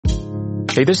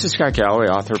Hey, this is Scott Galloway,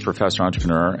 author, professor,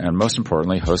 entrepreneur, and most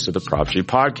importantly, host of the Prop G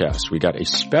podcast. We got a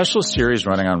special series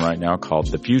running on right now called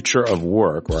The Future of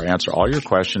Work, where I answer all your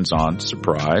questions on,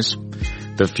 surprise,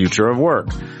 the future of work.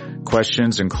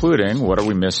 Questions including, what are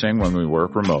we missing when we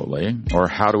work remotely? Or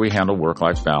how do we handle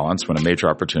work-life balance when a major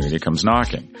opportunity comes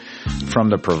knocking? From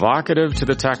the provocative to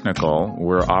the technical,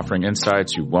 we're offering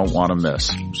insights you won't want to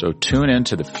miss. So tune in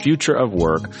to The Future of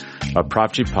Work, a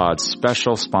Prop G Pod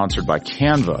special sponsored by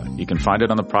Canva. You can find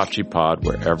it on the Prop G Pod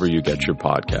wherever you get your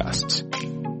podcasts.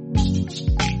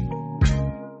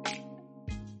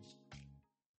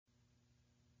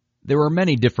 There are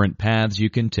many different paths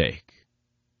you can take,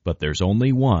 but there's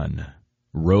only one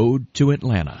road to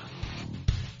Atlanta.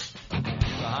 The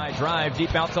high drive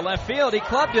deep out to left field. He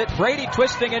clubbed it. Brady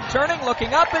twisting and turning,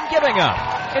 looking up and giving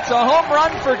up. It's a home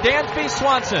run for Dansby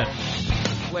Swanson.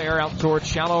 Player out towards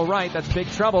shallow right. That's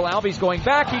big trouble. Albies going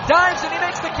back. He dives and he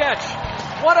makes the catch.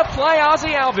 What a play, Ozzie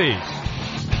Albies.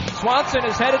 Swanson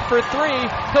is headed for three.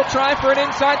 He'll try for it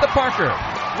inside the Parker.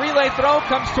 Relay throw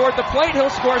comes toward the plate. He'll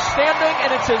score standing,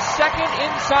 and it's his second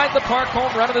inside the park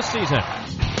home run of the season.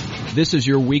 This is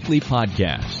your weekly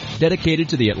podcast dedicated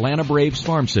to the Atlanta Braves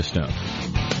farm system.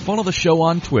 Follow the show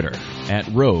on Twitter at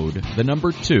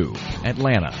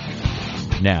road2Atlanta.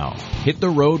 Now, hit the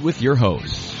road with your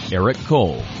hosts, Eric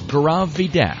Cole, Gaurav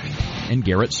Vidak, and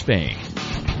Garrett Spain.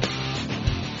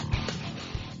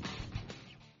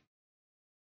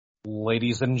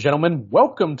 Ladies and gentlemen,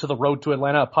 welcome to the Road to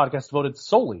Atlanta, a podcast devoted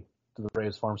solely to the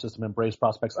Braves farm system and Braves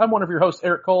prospects. I'm one of your hosts,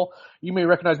 Eric Cole. You may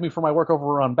recognize me for my work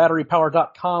over on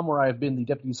BatteryPower.com, where I have been the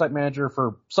deputy site manager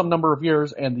for some number of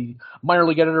years and the minor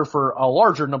league editor for a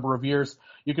larger number of years.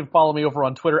 You can follow me over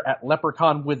on Twitter at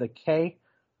Leprechaun with a K.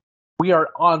 We are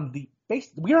on the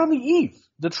eve,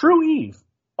 the true eve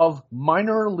of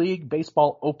minor league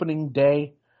baseball opening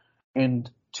day,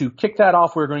 and to kick that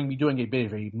off, we're going to be doing a bit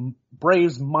of a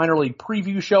Braves minor league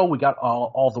preview show. We got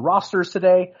all the rosters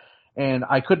today, and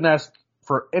I couldn't ask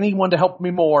for anyone to help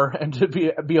me more and to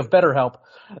be of better help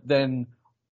than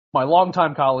my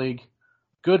longtime colleague,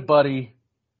 good buddy,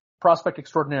 prospect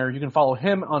extraordinaire. You can follow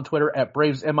him on Twitter at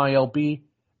BravesMILB.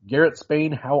 Garrett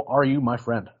Spain, how are you, my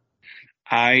friend?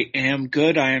 I am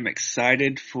good. I am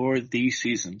excited for the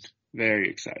season. Very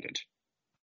excited.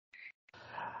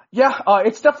 Yeah,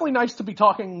 it's definitely nice to be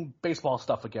talking baseball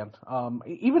stuff again.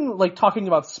 Even like talking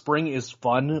about spring is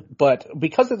fun, but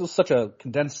because it was such a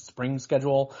condensed spring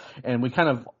schedule and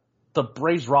the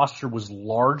Braves roster was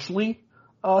largely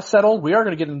settled, we are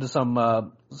going to get into some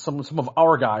of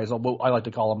our guys, I like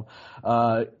to call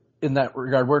them, in that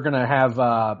regard. We're going to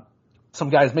have some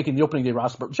guys making the opening day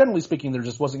roster, but generally speaking, there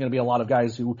just wasn't going to be a lot of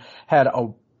guys who had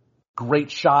a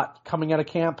great shot coming out of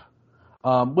camp,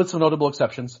 with some notable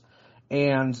exceptions.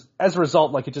 And as a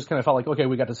result, it just kind of felt like, okay,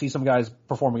 we got to see some guys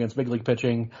perform against big league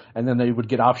pitching, and then they would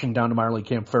get optioned down to minor league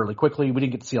camp fairly quickly. We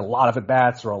didn't get to see a lot of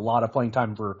at-bats or a lot of playing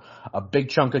time for a big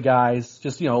chunk of guys,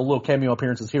 just, little cameo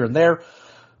appearances here and there.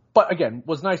 But again,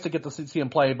 was nice to get to see them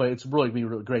play, but it's really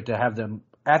great to have them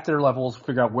at their levels,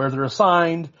 figure out where they're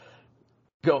assigned,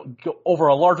 go over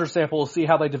a larger sample, see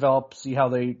how they develop, see how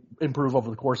they improve over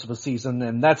the course of a season,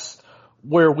 and that's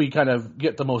where we kind of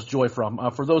get the most joy from.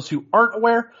 For those who aren't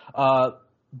aware,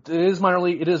 it is minor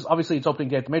league. It is obviously it's opening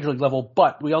day at the major league level,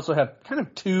 but we also have kind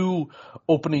of two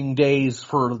opening days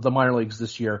for the minor leagues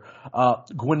this year.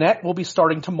 Gwinnett will be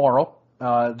starting tomorrow.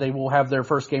 They will have their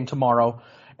first game tomorrow,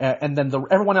 and then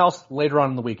everyone else later on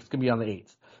in the week. It's going to be on the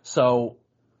 8th. So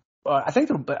I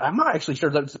think I'm not actually sure.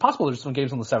 It's possible there's some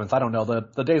games on the 7th. I don't know.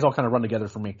 The days all kind of run together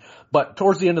for me. But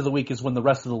towards the end of the week is when the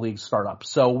rest of the leagues start up.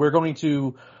 So we're going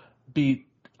to be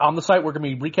on the site. We're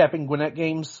going to be recapping Gwinnett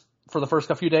games for the first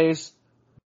few days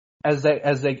as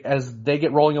they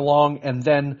get rolling along, and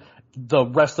then the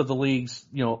rest of the leagues,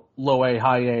 low A,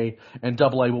 high A, and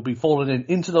double A will be folded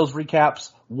into those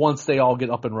recaps once they all get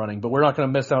up and running. But we're not going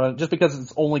to miss out on it. Just because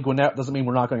it's only Gwinnett doesn't mean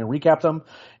we're not going to recap them.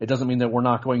 It doesn't mean that we're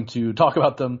not going to talk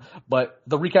about them. But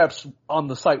the recaps on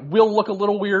the site will look a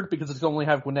little weird because it's only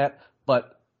have Gwinnett.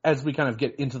 But as we kind of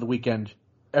get into the weekend,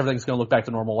 everything's going to look back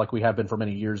to normal like we have been for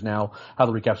many years now. How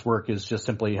the recaps work is just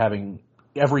simply having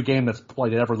every game that's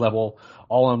played at every level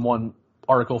all in one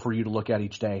article for you to look at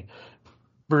each day.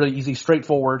 Really easy,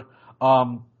 straightforward.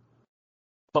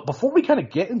 But before we kind of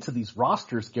get into these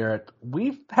rosters, Garrett,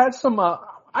 we've had some,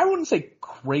 I wouldn't say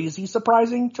crazy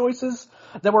surprising choices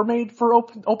that were made for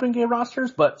opening day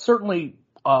rosters, but certainly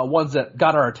ones that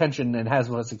got our attention and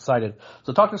has us excited.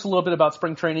 So talk to us a little bit about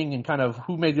spring training and kind of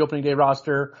who made the opening day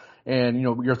roster and,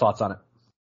 your thoughts on it.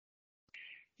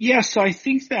 Yeah, so I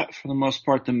think that for the most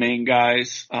part, the main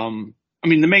guys on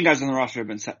the roster have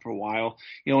been set for a while.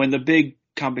 And the big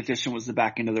competition was the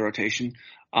back end of the rotation.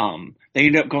 They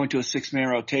ended up going to a 6-man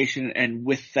rotation, and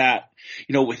with that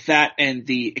and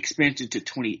the expansion to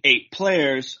 28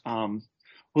 players,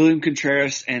 William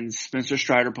Contreras and Spencer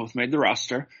Strider both made the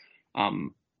roster.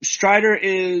 Strider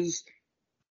is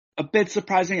a bit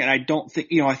surprising, and I don't think,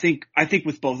 I think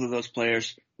with both of those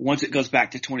players, once it goes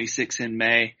back to 26 in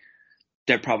May,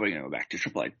 they're probably going to go back to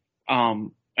AAA.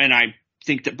 And I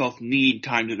think that both need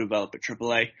time to develop at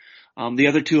AAA. The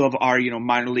other two of our,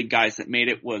 minor league guys that made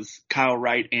it was Kyle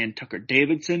Wright and Tucker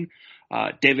Davidson.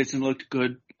 Davidson looked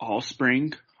good all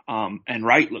spring, and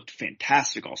Wright looked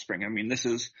fantastic all spring. I mean, this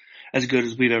is as good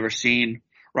as we've ever seen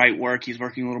Wright work. He's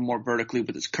working a little more vertically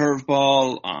with his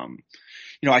curveball.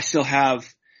 I still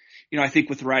have, I think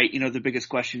with Wright, the biggest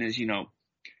question is,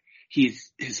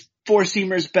 his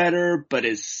four-seamer is better, but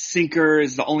his sinker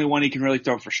is the only one he can really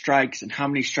throw for strikes. And how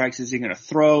many strikes is he going to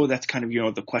throw? That's kind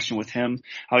of, the question with him,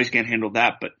 how he's going to handle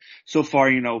that. But so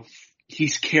far,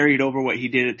 he's carried over what he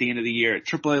did at the end of the year at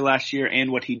AAA last year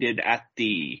and what he did at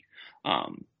the,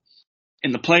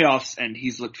 in the playoffs. And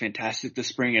he's looked fantastic this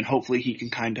spring, and hopefully he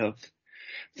can kind of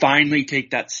finally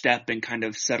take that step and kind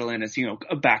of settle in as,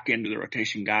 a back end of the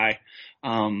rotation guy.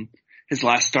 His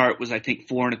last start was, I think,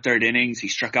 4 1/3 innings. He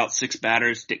struck out 6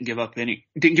 batters, didn't give up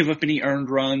any earned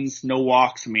runs, no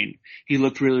walks. I mean, he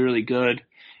looked really, really good.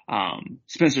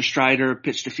 Spencer Strider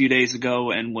pitched a few days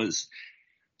ago and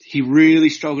he really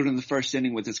struggled in the first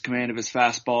inning with his command of his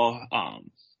fastball.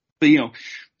 But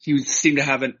he seemed to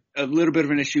have a little bit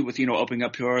of an issue with, opening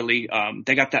up too early.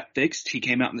 They got that fixed. He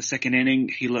came out in the second inning.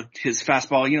 His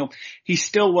fastball, he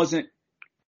still wasn't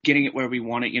getting it where we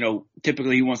want it.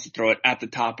 Typically he wants to throw it at the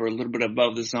top or a little bit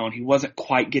above the zone. He wasn't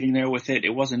quite getting there with it. It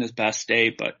wasn't his best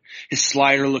day, but his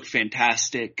slider looked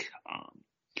fantastic.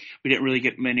 We didn't really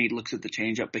get many looks at the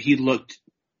changeup, but he looked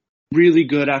really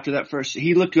good after the first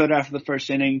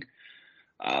inning,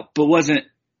 but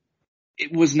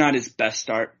it was not his best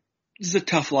start. This is a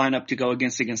tough lineup to go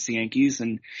against the Yankees,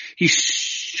 and he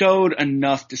showed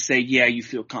enough to say, yeah, you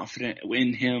feel confident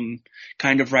in him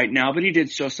kind of right now, but he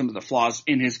did show some of the flaws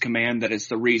in his command that is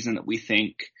the reason that we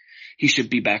think he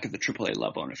should be back at the AAA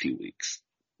level in a few weeks.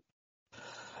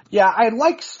 Yeah, I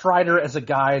like Strider as a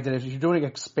guy that if you're doing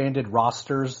expanded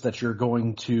rosters that you're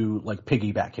going to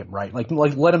piggyback him, right? Like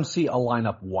let him see a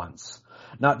lineup once.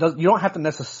 You don't have to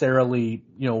necessarily,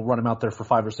 run him out there for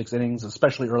 5 or 6 innings,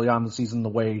 especially early on in the season, the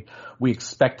way we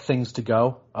expect things to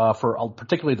go, for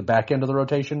particularly the back end of the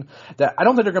rotation. That I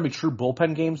don't think they're going to be true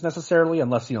bullpen games necessarily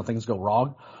unless, things go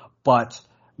wrong. But,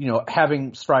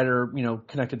 having Strider,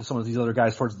 connected to some of these other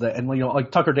guys towards the end, like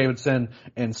Tucker Davidson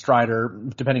and Strider,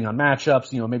 depending on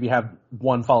matchups, maybe have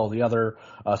one follow the other.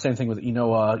 Same thing with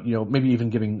Inoa, maybe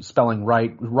even giving spelling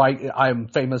Wright. Wright, I am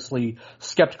famously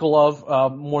skeptical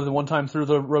of, more than one time through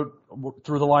the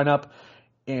lineup.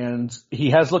 And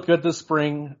he has looked good this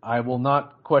spring. I will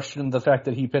not question the fact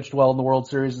that he pitched well in the World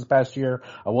Series this past year.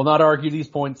 I will not argue these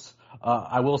points.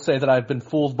 I will say that I've been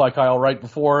fooled by Kyle Wright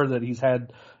before, that he's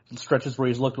had stretches where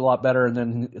he's looked a lot better and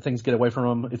then things get away from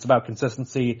him. It's about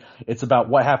consistency. It's about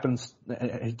what happens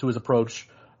to his approach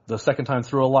the second time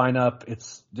through a lineup.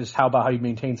 It's just how he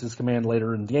maintains his command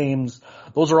later in games.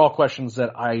 Those are all questions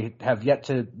that I have yet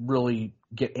to really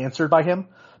get answered by him,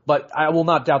 but I will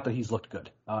not doubt that he's looked good.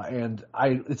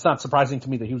 It's not surprising to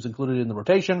me that he was included in the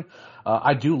rotation.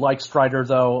 I do like Strider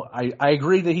though. I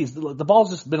agree that the ball's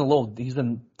just been he's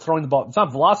been throwing the ball. It's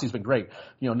not velocity's been great.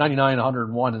 99,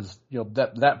 101 is,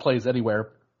 that plays anywhere.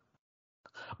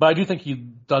 But I do think he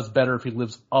does better if he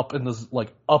lives up in the,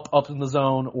 up in the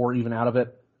zone or even out of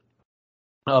it.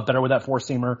 Better with that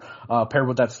four-seamer, paired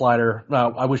with that slider.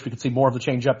 I wish we could see more of the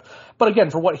changeup. But again,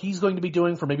 for what he's going to be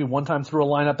doing for maybe one time through a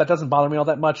lineup, that doesn't bother me all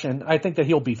that much, and I think that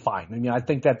he'll be fine. I mean, I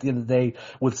think that at the end of the day,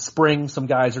 with spring, some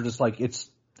guys are just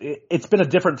it's been a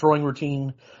different throwing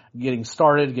routine, getting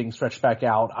started, getting stretched back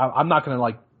out. I'm not going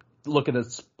to look at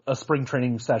a spring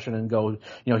training session and go,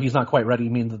 he's not quite ready. I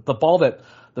mean,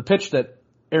 the pitch that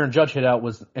Aaron Judge hit out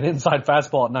was an inside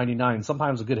fastball at 99.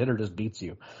 Sometimes a good hitter just beats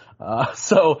you.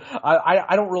 So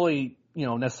I don't really,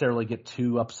 necessarily get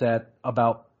too upset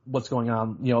about what's going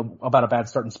on, about a bad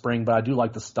start in spring, but I do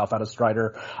like the stuff out of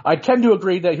Strider. I tend to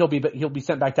agree that he'll be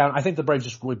sent back down. I think the Braves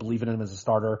just really believe in him as a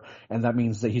starter, and that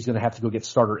means that he's going to have to go get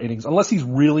starter innings. Unless he's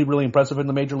really, really impressive in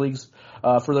the major leagues,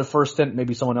 for their first stint,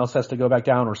 maybe someone else has to go back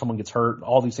down or someone gets hurt.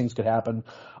 All these things could happen.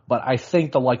 But I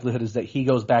think the likelihood is that he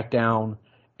goes back down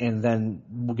and then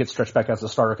we'll get stretched back as a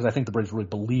starter because I think the Braves really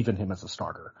believe in him as a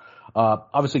starter.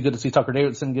 Obviously good to see Tucker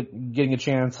Davidson getting a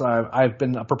chance. I've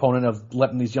been a proponent of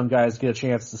letting these young guys get a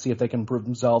chance to see if they can improve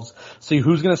themselves, see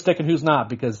who's going to stick and who's not,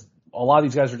 because a lot of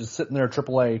these guys are just sitting there at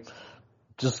AAA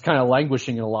just kind of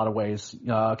languishing in a lot of ways.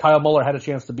 Kyle Muller had a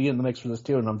chance to be in the mix for this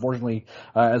too, and unfortunately,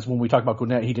 as when we talk about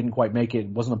Gwinnett, he didn't quite make it. It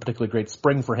wasn't a particularly great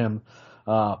spring for him.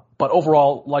 But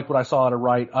overall, like what I saw at a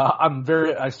right,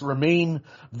 I remain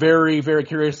very, very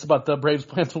curious about the Braves'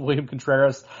 plans with William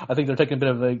Contreras. I think they're taking a bit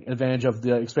of an advantage of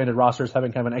the expanded rosters,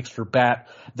 having kind of an extra bat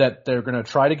that they're going to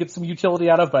try to get some utility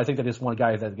out of. But I think that is one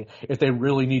guy that if they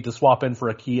really need to swap in for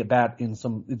a key at bat in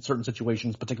certain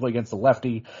situations, particularly against the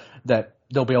lefty, that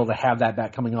they'll be able to have that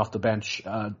bat coming off the bench.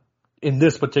 In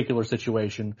this particular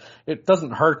situation, it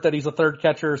doesn't hurt that he's a third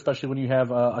catcher, especially when you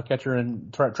have a catcher in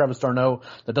Travis d'Arnaud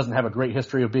that doesn't have a great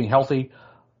history of being healthy.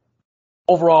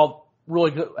 Overall,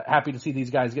 really happy to see these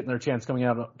guys getting their chance coming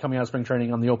out of spring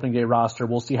training on the opening day roster.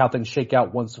 We'll see how things shake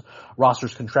out once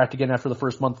rosters contract again after the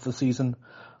first month of the season.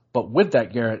 But with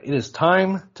that, Garrett, it is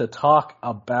time to talk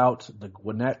about the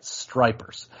Gwinnett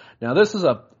Stripers. Now, this is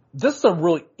a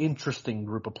really interesting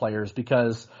group of players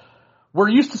because we're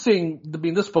used to seeing,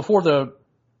 this before the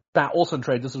Matt Olson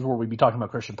trade, this is where we'd be talking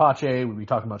about Christian Pache, we'd be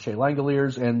talking about Shea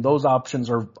Langoliers, and those options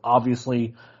are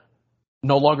obviously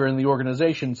no longer in the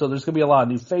organization. So there's going to be a lot of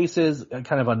new faces,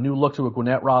 kind of a new look to a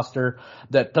Gwinnett roster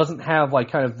that doesn't have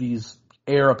like kind of these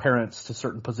heir apparents to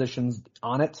certain positions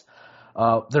on it.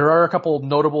 There are a couple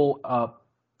notable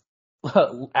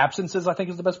absences, I think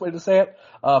is the best way to say it,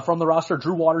 from the roster.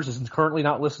 Drew Waters is currently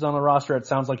not listed on the roster. It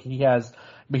sounds like he had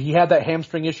that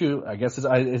hamstring issue. I guess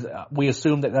we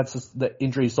assume that's the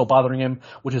injury is still bothering him,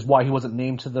 which is why he wasn't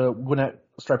named to the Gwinnett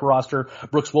Striper roster.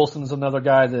 Brooks Wilson is another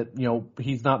guy that,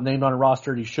 he's not named on a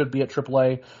roster. He should be at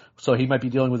AAA, so he might be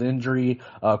dealing with an injury.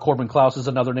 Corbin Klaus is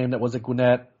another name that was at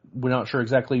Gwinnett. We're not sure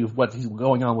exactly what's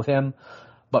going on with him.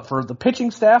 But for the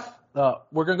pitching staff,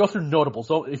 we're going to go through notables.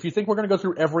 So if you think we're going to go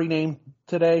through every name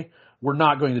today, we're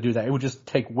not going to do that. It would just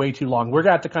take way too long. We're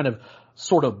going to have to kind of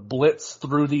sort of blitz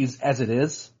through these as it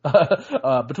is.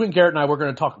 Between Garrett and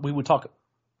I, we would talk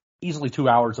easily 2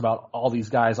 hours about all these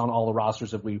guys on all the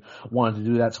rosters if we wanted to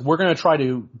do that. So we're going to try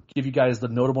to give you guys the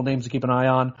notable names to keep an eye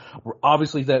on.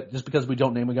 Obviously, that just because we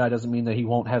don't name a guy doesn't mean that he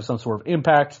won't have some sort of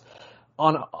impact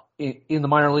in the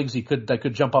minor leagues. That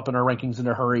could jump up in our rankings in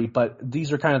a hurry, but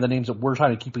these are kind of the names that we're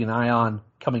trying to keep an eye on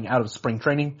coming out of spring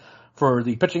training for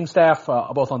the pitching staff,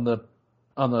 both on the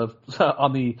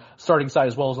starting side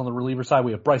as well as on the reliever side.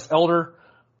 We have Bryce Elder,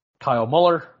 Kyle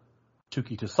Muller,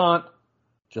 Touki Toussaint,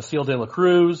 Jasiel De La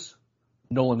Cruz,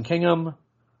 Nolan Kingham,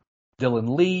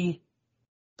 Dylan Lee,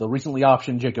 the recently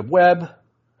optioned Jacob Webb.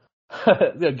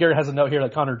 Garrett has a note here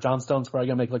that Connor Johnstone's probably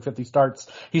going to make like 50 starts.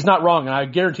 He's not wrong, and I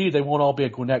guarantee you they won't all be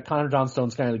at Gwinnett. Connor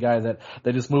Johnstone's kind of the guy that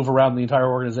they just move around the entire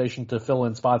organization to fill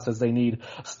in spots as they need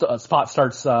spot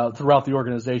starts throughout the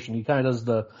organization. He kind of does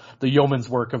the yeoman's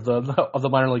work of the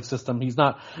minor league system. He's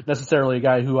not necessarily a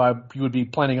guy who you would be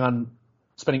planning on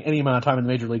spending any amount of time in the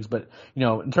major leagues, but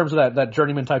in terms of that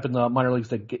journeyman type in the minor leagues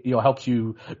that helps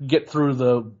you get through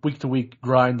the week to week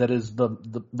grind that is the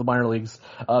minor leagues.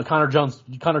 Connor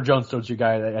Jonestone's your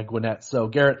guy at Gwinnett. So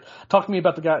Garrett, talk to me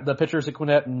about the pitchers at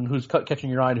Gwinnett and who's catching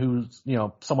your eye and who's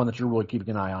someone that you're really keeping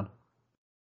an eye on.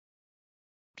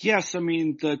 Yes, I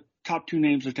mean the top two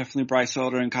names are definitely Bryce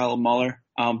Elder and Kyle Muller.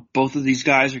 Both of these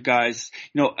guys are guys,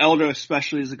 Elder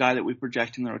especially is a guy that we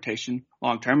project in the rotation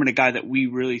long term, and a guy that we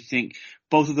really think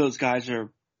both of those guys are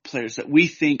players that we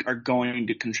think are going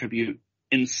to contribute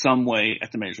in some way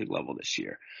at the major league level this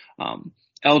year.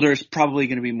 Elder is probably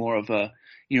going to be more of a,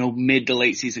 mid to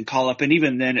late season call up. And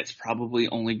even then it's probably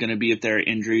only going to be if there are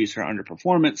injuries or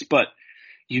underperformance, but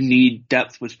you need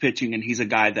depth with pitching. And he's a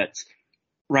guy that's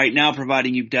right now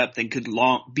providing you depth and could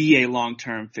be a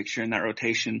long-term fixture in that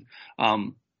rotation.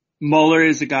 Muller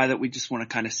is a guy that we just want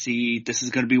to kind of see. This is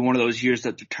going to be one of those years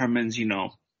that determines,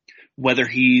 whether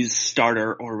he's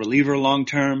starter or reliever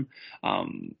long-term.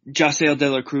 Jasiel De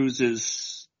La Cruz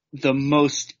is the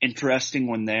most interesting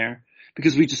one there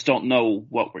because we just don't know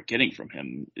what we're getting from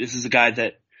him. This is a guy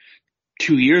that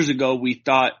 2 years ago we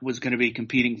thought was going to be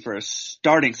competing for a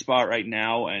starting spot right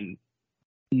now, and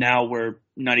now we're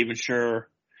not even sure.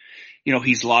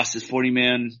 He's lost his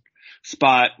 40-man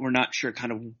spot. We're not sure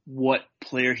kind of what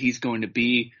player he's going to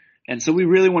be. And so we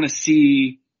really want to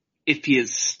see if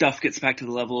his stuff gets back to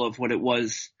the level of what it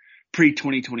was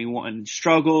pre-2021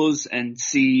 struggles, and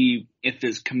see if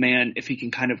his command, if he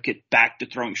can kind of get back to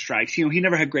throwing strikes. He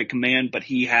never had great command, but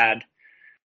he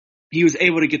was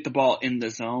able to get the ball in the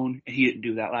zone, and he didn't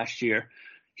do that last year.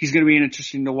 He's going to be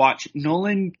interesting to watch.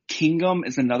 Nolan Kingham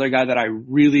is another guy that I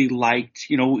really liked.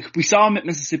 We saw him at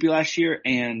Mississippi last year,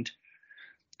 and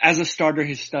as a starter,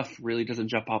 his stuff really doesn't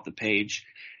jump off the page.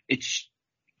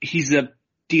 He's a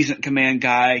decent command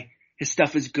guy. His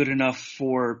stuff is good enough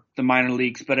for the minor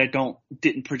leagues, but I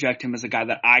didn't project him as a guy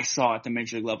that I saw at the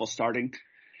major league level starting.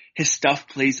 his stuff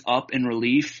plays up in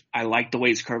relief. I like the way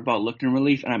his curveball looked in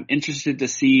relief, and I'm interested to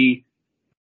see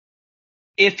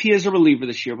if he is a reliever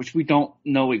this year, which we don't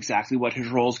know exactly what his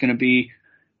role is going to be.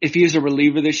 If he is a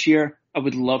reliever this year, I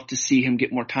would love to see him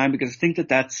get more time because I think that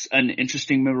that's an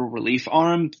interesting middle relief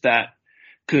arm that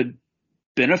could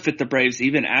benefit the Braves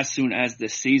even as soon as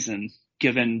this season,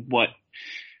 given what,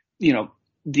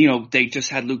 they just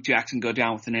had Luke Jackson go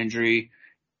down with an injury,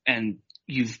 and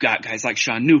you've got guys like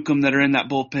Sean Newcomb that are in that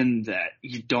bullpen that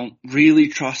you don't really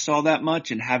trust all that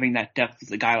much, and having that depth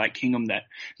with a guy like Kingham that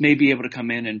may be able to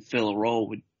come in and fill a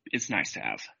role it's nice to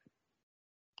have.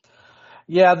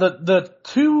 Yeah, the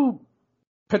two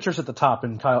pitchers at the top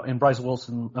in Bryce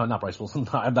Wilson, not Bryce Wilson,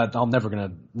 I'm never going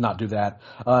to not do that.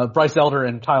 Bryce Elder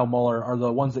and Kyle Muller are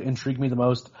the ones that intrigue me the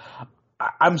most.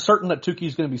 I'm certain that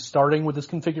Tukey's going to be starting with this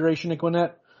configuration at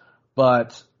Gwinnett,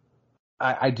 but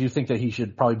I do think that he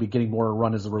should probably be getting more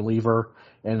run as a reliever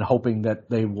and hoping that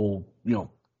they will,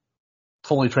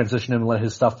 fully transition him and let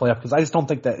his stuff play up, because I just don't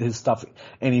think that his stuff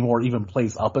anymore even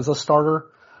plays up as a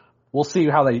starter. We'll see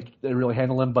how they really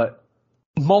handle him, but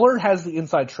Muller has the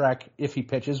inside track if he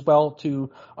pitches well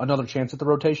to another chance at the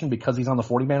rotation because he's on the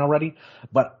 40-man already.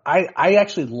 But I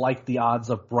actually like the odds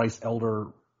of Bryce Elder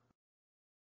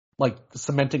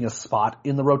cementing a spot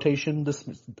in the rotation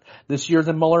this year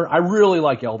than Muller. I really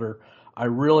like Elder. I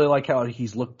really like how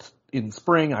he's looked in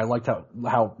spring. I liked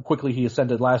how quickly he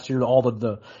ascended last year, all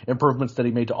the improvements that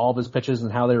he made to all of his pitches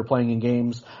and how they were playing in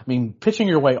games. I mean, pitching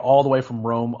your way all the way from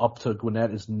Rome up to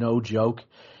Gwinnett is no joke.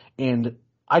 And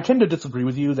I tend to disagree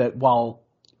with you that while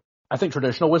I think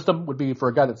traditional wisdom would be for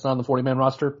a guy that's not on the 40-man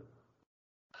roster,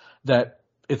 that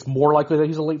it's more likely that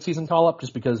he's a late season call-up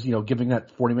just because, giving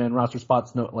that 40-man roster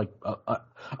spot's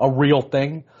a real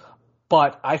thing.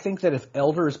 But I think that if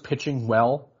Elder is pitching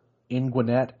well in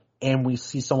Gwinnett and we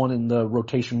see someone in the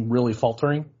rotation really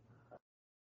faltering,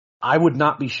 I would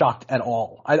not be shocked at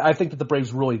all. I think that the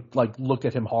Braves really looked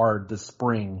at him hard this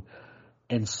spring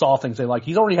and saw things they like.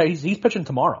 He's pitching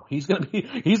tomorrow. He's gonna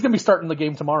be starting the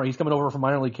game tomorrow. He's coming over from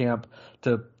minor league camp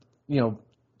to,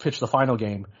 pitch the final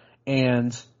game.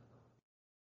 And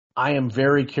I am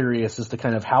very curious as to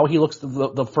kind of how he looks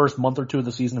the first month or two of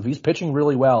the season. If he's pitching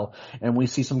really well and we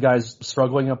see some guys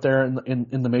struggling up there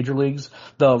in the major leagues,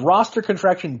 the roster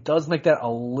contraction does make that a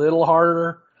little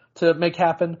harder to make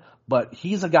happen. But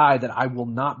he's a guy that I will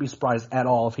not be surprised at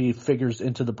all if he figures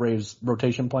into the Braves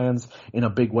rotation plans in a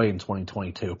big way in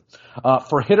 2022.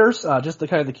 For hitters, just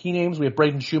the key names, we have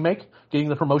Braden Shoemake getting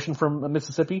the promotion from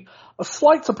Mississippi. A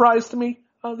slight surprise to me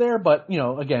there, but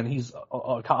again, he's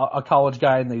a college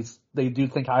guy and they do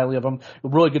think highly of him. A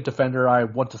really good defender. I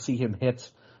want to see him hit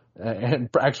and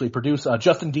actually produce.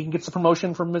 Justin Dean gets the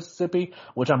promotion from Mississippi,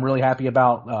 which I'm really happy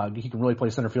about. He can really play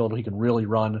center field. He can really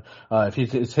run. If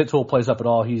his hit tool plays up at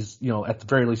all, he's, at the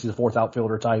very least, he's a fourth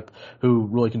outfielder type who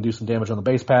really can do some damage on the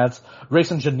base paths.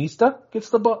 Grayson Janista gets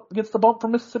the bump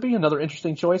from Mississippi. Another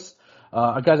interesting choice.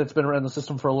 A guy that's been around the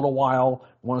system for a little while.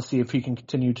 Want to see if he can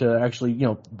continue to actually,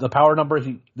 the power number,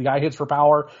 the guy hits for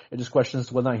power. It just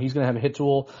questions whether or not he's going to have a hit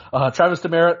tool. Travis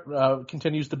Demeritte,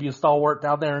 continues to be a stalwart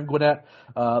down there in Gwinnett.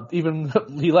 Even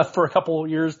he left for a couple of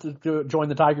years to join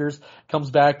the Tigers, comes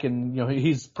back and,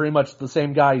 he's pretty much the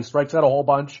same guy. He strikes out a whole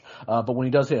bunch. But when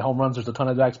he does hit home runs, there's a ton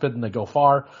of backspin and they go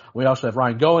far. We also have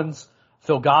Ryan Goins,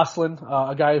 Phil Gosselin,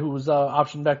 a guy who was,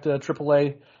 optioned back to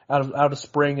AAA. Out of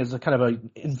spring as a kind of a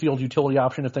infield utility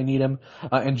option if they need him,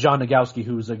 and John Nagowski,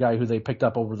 who's a guy who they picked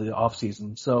up over the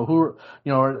offseason. So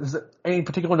is there any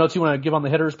particular notes you want to give on the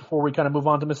hitters before we kind of move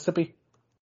on to Mississippi?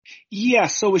 Yeah,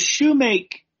 so with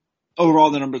Shoemake, overall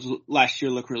the numbers last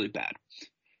year look really bad.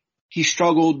 He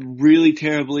struggled really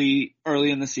terribly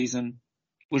early in the season,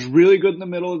 was really good in the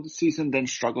middle of the season, then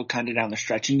struggled kind of down the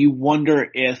stretch, and you wonder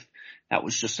if that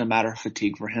was just a matter of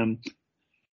fatigue for him.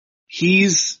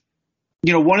 He's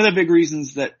one of the big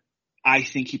reasons that I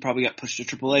think he probably got pushed to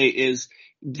AAA is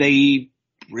they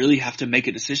really have to make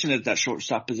a decision at that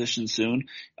shortstop position soon.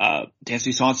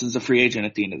 Dansby Swanson's a free agent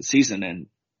at the end of the season, and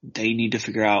they need to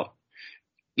figure out,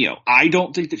 I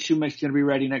don't think that Shoemaker's going to be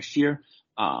ready next year,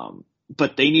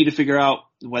 but they need to figure out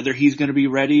whether he's going to be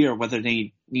ready or whether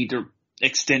they need to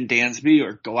extend Dansby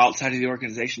or go outside of the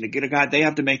organization to get a guy. They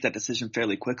have to make that decision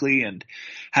fairly quickly, and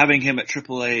having him at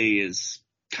AAA is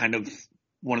kind of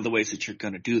one of the ways that you're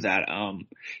going to do that.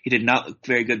 He did not look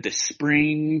very good this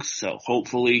spring, so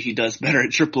hopefully he does better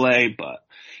at AAA. But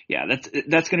yeah,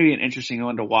 that's going to be an interesting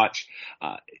one to watch.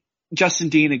 Justin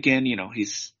Dean, again,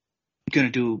 he's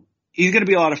going to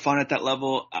be a lot of fun at that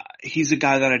level. He's a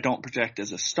guy that I don't project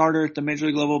as a starter at the major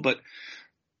league level, but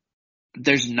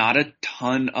there's not a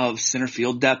ton of center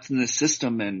field depth in the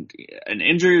system, and an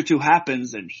injury or two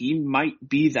happens and he might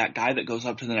be that guy that goes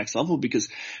up to the next level, because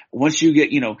once you get,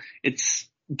 it's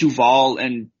Duvall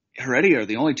and Heredia are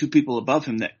the only two people above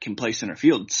him that can play center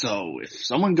field. So if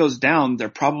someone goes down, they're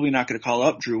probably not going to call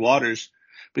up Drew Waters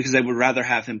because they would rather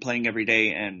have him playing every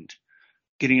day and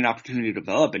getting an opportunity to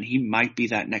develop. And he might be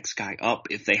that next guy up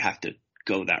if they have to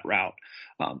go that route.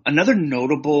 Another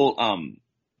notable,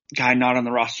 guy not on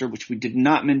the roster, which we did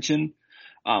not mention,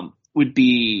 would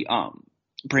be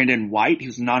Brandon White. He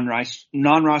was a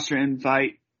non-roster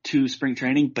invite to spring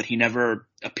training, but he never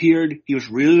appeared. He was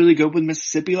really, really good with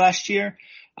Mississippi last year.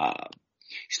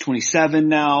 He's 27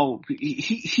 now.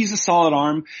 He's a solid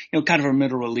arm, kind of a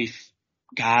middle relief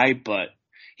guy, but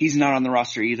he's not on the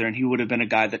roster either, and he would have been a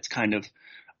guy that's kind of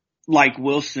like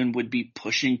Wilson would be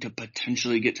pushing to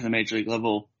potentially get to the major league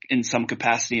level in some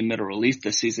capacity in middle relief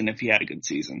this season if he had a good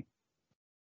season.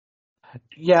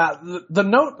 Yeah, the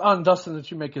note on Justin that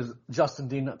you make is Justin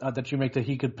Dean that you make that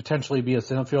he could potentially be a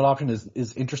center field option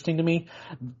is interesting to me.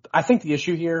 I think the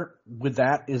issue here with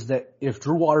that is that if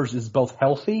Drew Waters is both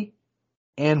healthy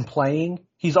and playing,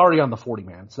 he's already on the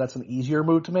 40-man, so that's an easier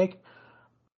move to make.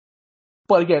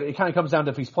 But again, it kind of comes down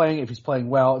to if he's playing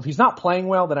well. If he's not playing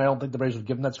well, then I don't think the Braves would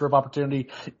give him that sort of opportunity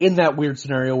in that weird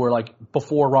scenario where, like,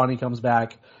 before Ronnie comes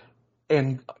back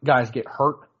and guys get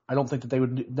hurt. I don't think that they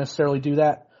would necessarily do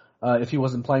that if he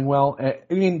wasn't playing well.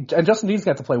 And Justin Dean's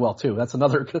got to play well too. That's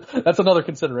another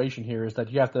consideration here, is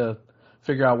that you have to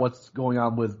figure out what's going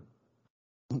on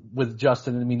with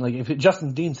Justin. I mean, like, if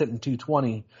Justin Dean's hitting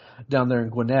 220 down there in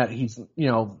Gwinnett, he's,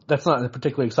 that's not a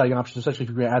particularly exciting option, especially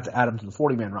if you're going to add him to the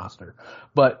 40-man roster.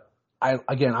 But I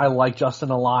like Justin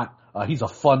a lot. He's a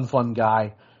fun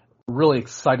guy, really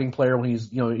exciting player when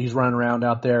he's running around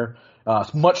out there.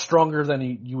 Much stronger than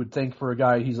you would think for a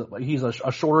guy. He's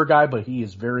a shorter guy, but he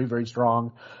is very, very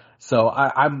strong. So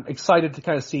I'm excited to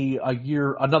kind of see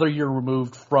another year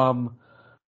removed from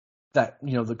that,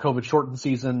 the COVID shortened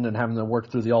season and having to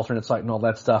work through the alternate site and all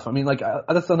that stuff. I mean, like,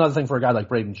 that's another thing for a guy like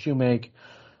Braden Shoemake,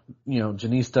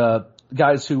 Janista,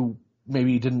 guys who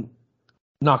maybe didn't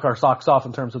knock our socks off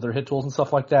in terms of their hit tools and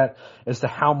stuff like that, as to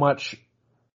how much,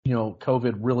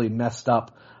 COVID really messed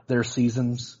up their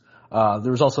seasons.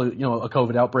 There was also, a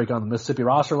COVID outbreak on the Mississippi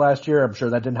roster last year. I'm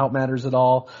sure that didn't help matters at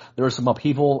all. There was some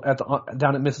upheaval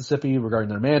down at Mississippi regarding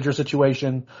their manager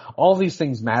situation. All these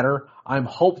things matter. I'm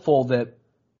hopeful that,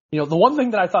 the one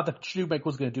thing that I thought that Shoemake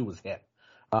was going to do was hit.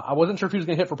 I wasn't sure if he was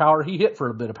going to hit for power. He hit for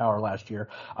a bit of power last year.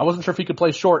 I wasn't sure if he could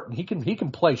play short, and he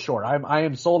can play short. I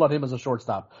am sold on him as a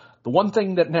shortstop. The one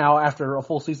thing that now, after a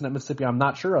full season at Mississippi, I'm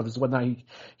not sure of is whether or not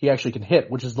he actually can hit,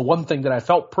 which is the one thing that I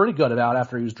felt pretty good about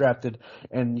after he was drafted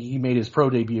and he made his pro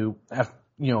debut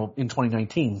in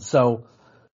 2019. So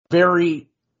very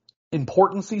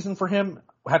important season for him.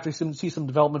 Have to see some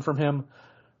development from him.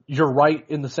 You're right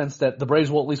in the sense that the Braves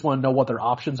will at least want to know what their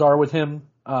options are with him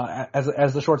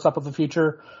as the shortstop of the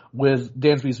future, with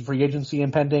Dansby's free agency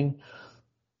impending.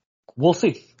 We'll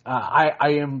see.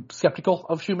 I am skeptical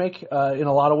of Shoemake in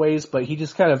a lot of ways, but he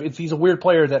just he's a weird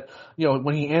player that,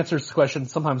 when he answers the question,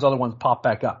 sometimes other ones pop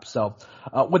back up. So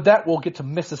with that, we'll get to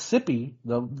Mississippi,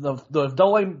 the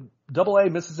double-A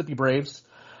Mississippi Braves.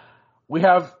 We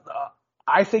have,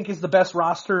 I think, is the best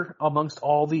roster amongst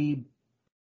all the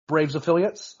Braves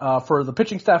affiliates. For the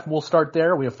pitching staff, we'll start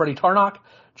there. We have Freddie Tarnok,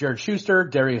 Jared Schuster,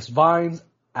 Darius Vines,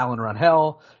 Alan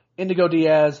Rangel, Indigo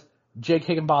Diaz, Jake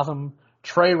Higginbotham,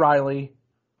 Trey Riley,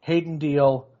 Hayden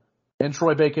Deal, and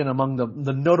Troy Bacon among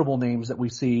the notable names that we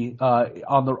see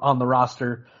on the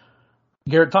roster.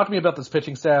 Garrett, talk to me about this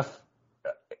pitching staff,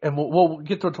 and we'll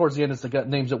get to it towards the end as the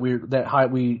names that we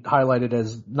highlighted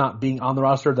as not being on the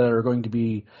roster that are going to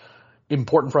be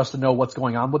important for us to know what's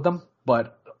going on with them.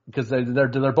 But because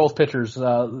they're both pitchers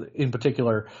in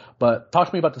particular. But talk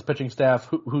to me about this pitching staff,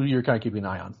 who you're kind of keeping an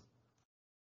eye on.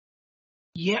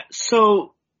 Yeah,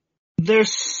 so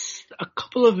there's a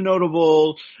couple of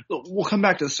notable – we'll come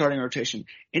back to the starting rotation.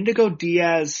 Indigo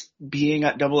Diaz being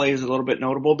at Double-A is a little bit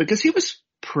notable because he was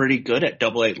pretty good at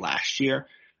Double-A last year.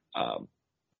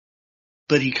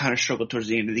 But he kind of struggled towards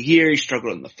the end of the year. He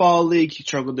struggled in the fall league. He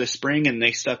struggled this spring, and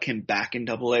they stuck him back in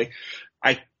Double-A.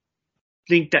 I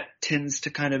think that tends to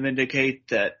kind of indicate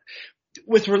that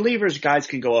with relievers, guys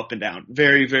can go up and down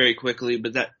very, very quickly,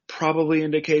 but that probably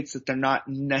indicates that they're not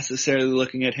necessarily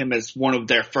looking at him as one of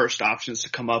their first options to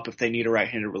come up if they need a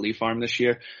right-handed relief arm this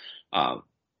year.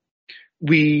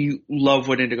 We love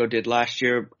what Indigo did last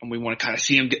year, and we want to kind of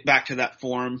see him get back to that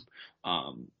form.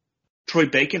 Troy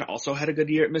Bacon also had a good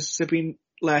year at Mississippi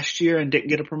last year and didn't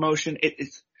get a promotion.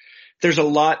 There's a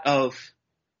lot of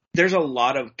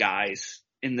guys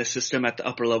in the system at the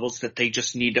upper levels that they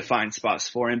just need to find spots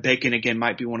for. And Bacon, again,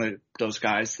 might be one of those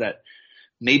guys that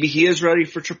maybe he is ready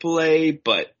for AAA,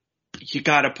 but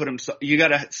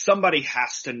somebody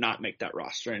has to not make that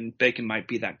roster, and Bacon might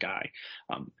be that guy.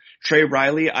 Trey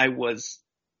Riley, I was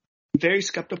very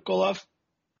skeptical of.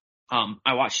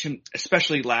 I watched him,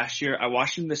 especially last year. I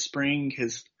watched him this spring.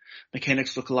 His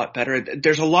mechanics look a lot better.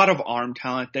 There's a lot of arm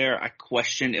talent there. I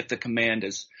question if the command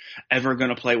is ever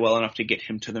going to play well enough to get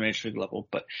him to the major league level,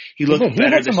 but he looked better.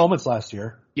 He had some moments last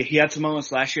year. Yeah, he had some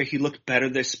moments last year. He looked better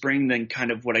this spring than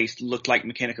kind of what I looked like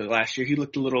mechanically last year. He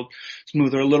looked a little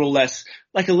smoother, a little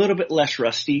bit less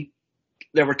rusty.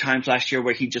 There were times last year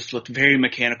where he just looked very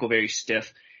mechanical, very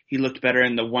stiff. He looked better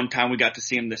in the one time we got to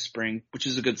see him this spring, which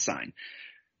is a good sign.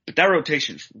 But that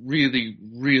rotation's really,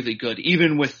 really good,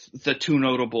 even with the two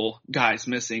notable guys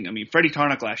missing. I mean, Freddie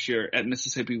Tarnock last year at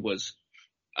Mississippi was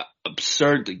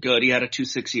absurdly good. He had a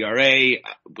 2.6 ERA,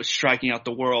 was striking out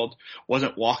the world,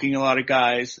 wasn't walking a lot of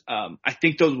guys. I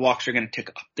think those walks are going to tick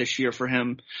up this year for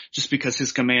him just because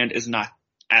his command is not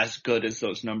as good as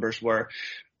those numbers were.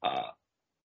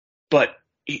 But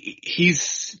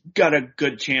he's got a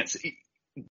good chance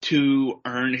to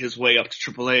earn his way up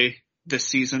to AAA this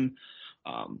season.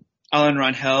 Alan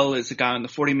Rangel is a guy on the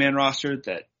 40-man roster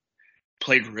that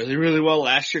played really, really well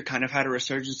last year, kind of had a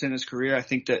resurgence in his career. I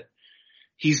think that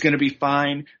he's going to be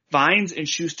fine. Vines and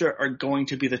Schuster are going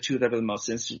to be the two that are the most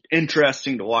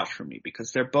interesting to watch for me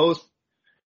because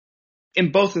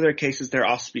in both of their cases, their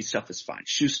off-speed stuff is fine.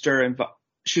 Schuster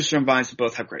and Vines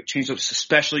both have great changeups,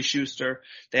 especially Schuster.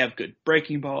 They have good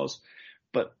breaking balls,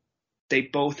 but they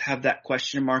both have that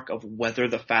question mark of whether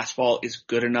the fastball is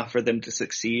good enough for them to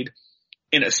succeed,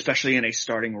 especially in a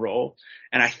starting role.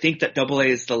 And I think that AA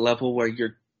is the level where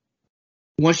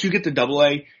once you get to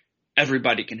AA,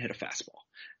 everybody can hit a fastball.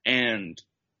 And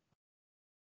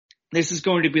this is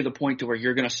going to be the point to where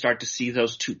you're going to start to see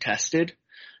those two tested,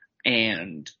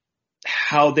 and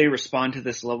how they respond to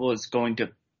this level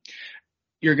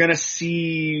you're going to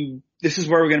see, this is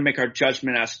where we're going to make our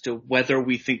judgment as to whether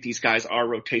we think these guys are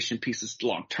rotation pieces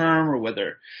long term or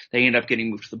whether they end up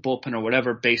getting moved to the bullpen or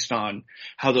whatever based on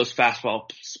how those fastballs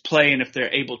play and if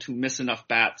they're able to miss enough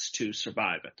bats to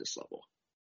survive at this level.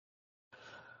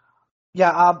 Yeah,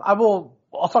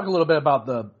 I'll talk a little bit about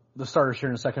the starters here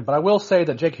in a second, but I will say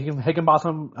that Jake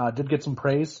Higginbotham did get some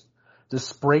praise this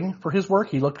spring for his work.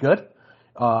 He looked good.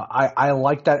 I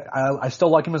like that. I still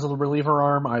like him as a reliever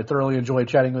arm. I thoroughly enjoyed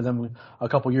chatting with him a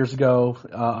couple years ago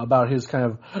about his kind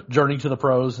of journey to the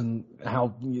pros and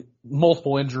how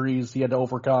multiple injuries he had to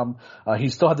overcome. He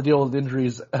still had to deal with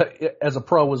injuries as a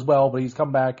pro as well, but he's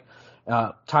come back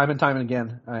time and time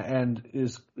again and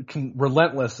is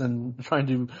relentless in trying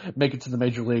to make it to the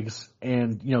major leagues.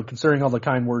 And considering all the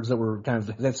kind words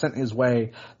that sent his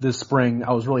way this spring,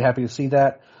 I was really happy to see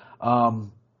that.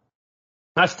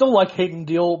 I still like Hayden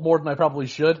Deal more than I probably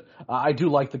should. I do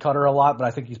like the cutter a lot, but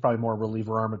I think he's probably more a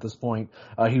reliever arm at this point.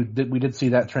 We did see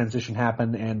that transition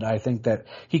happen, and I think that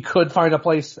he could find a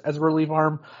place as a relief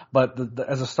arm, but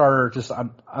as a starter,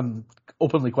 I'm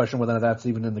openly questioning whether that's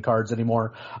even in the cards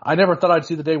anymore. I never thought I'd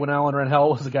see the day when Alan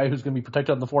Rangel was the guy who's going to be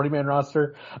protected on the 40-man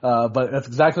roster, but that's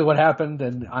exactly what happened,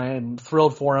 and I am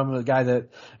thrilled for him. The guy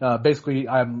that basically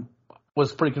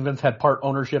was pretty convinced had part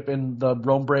ownership in the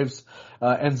Rome Braves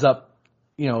ends up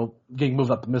getting moved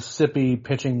up to Mississippi,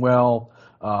 pitching well,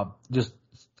 just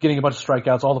getting a bunch of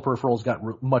strikeouts. All the peripherals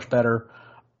got much better.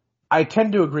 I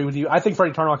tend to agree with you. I think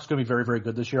Freddie Tarnock's going to be very, very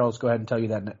good this year. I'll just go ahead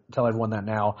and tell everyone that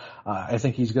now. I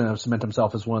think he's going to cement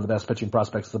himself as one of the best pitching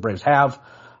prospects the Braves have.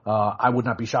 I would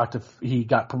not be shocked if he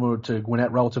got promoted to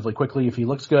Gwinnett relatively quickly if he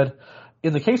looks good.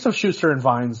 In the case of Schuster and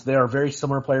Vines, they are very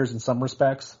similar players in some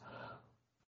respects.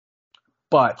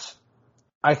 But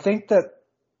I think that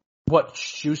what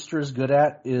Schuster is good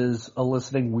at is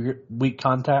eliciting weak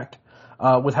contact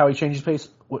with how he changes paces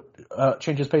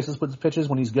with his pitches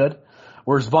when he's good.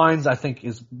 Whereas Vines, I think,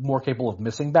 is more capable of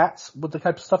missing bats with the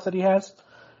type of stuff that he has.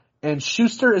 And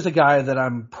Schuster is a guy that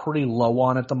I'm pretty low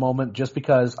on at the moment just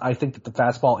because I think that the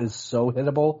fastball is so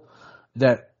hittable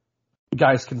that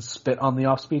guys can spit on the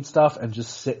off-speed stuff and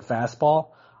just sit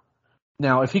fastball.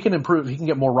 Now, if he can improve, if he can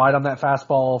get more ride on that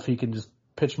fastball, if he can just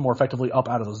pitch more effectively up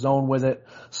out of the zone with it,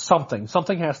 something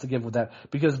has to give with that,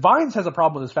 because Vines has a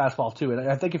problem with his fastball too. And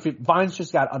I think if Vines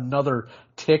just got another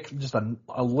tick, just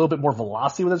a little bit more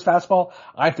velocity with his fastball,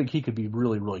 I think he could be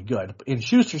really, really good. In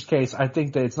Schuster's case, I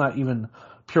think that it's not even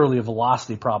purely a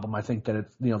velocity problem. I think that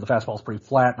it's, the fastball is pretty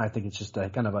flat, and I think it's just a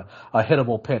kind of a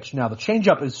hittable pitch. Now the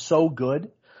changeup is so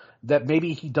good that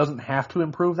maybe he doesn't have to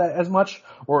improve that as much,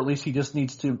 or at least he just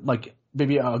needs to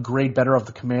maybe a grade better of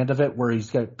the command of it, where he's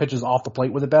got pitches off the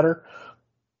plate with it better.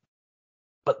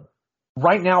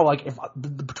 right now, like if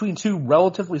between two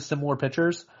relatively similar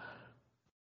pitchers,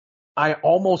 I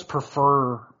almost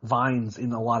prefer Vines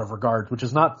in a lot of regards, which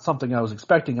is not something I was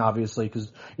expecting, obviously, because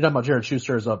you're talking about Jared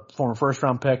Schuster as a former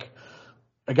first-round pick,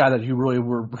 a guy that you really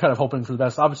were kind of hoping for the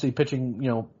best. Obviously, pitching,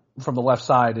 from the left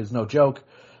side is no joke,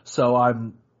 so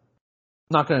I'm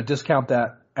not going to discount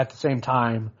that. At the same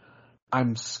time,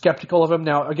 I'm skeptical of him.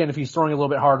 Now, again, if he's throwing a little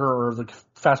bit harder or the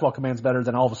fastball command's better,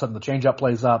 then all of a sudden the changeup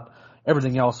plays up.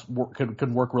 Everything else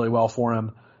could work really well for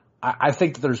him. I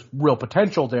think that there's real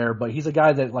potential there, but he's a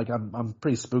guy that I'm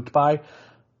pretty spooked by.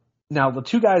 Now, the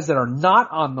two guys that are not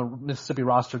on the Mississippi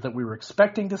roster that we were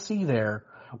expecting to see there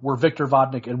were Victor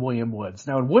Vodnik and William Woods.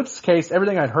 Now, in Woods' case,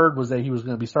 everything I'd heard was that he was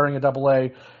going to be starting at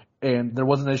AA, and there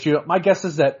wasn't an issue. My guess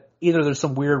is that either there's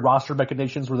some weird roster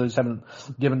machinations where they just haven't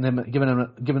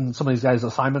given some of these guys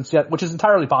assignments yet, which is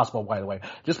entirely possible, by the way.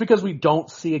 Just because we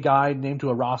don't see a guy named to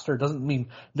a roster doesn't mean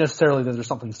necessarily that there's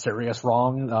something serious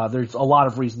wrong. There's a lot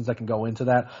of reasons that can go into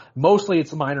that. Mostly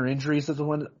it's minor injuries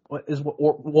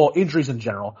or injuries in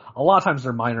general. A lot of times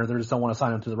they're minor. They just don't want to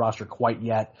sign them to the roster quite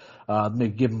yet.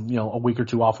 Maybe give them, a week or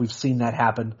two off. We've seen that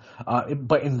happen.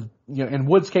 But in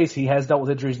Wood's case, he has dealt with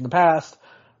injuries in the past.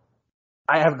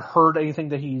 I haven't heard anything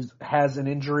that he has an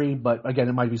injury, but again,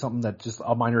 it might be something that's just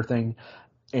a minor thing,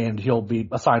 and he'll be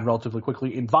assigned relatively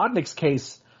quickly. In Vodnik's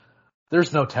case,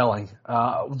 there's no telling.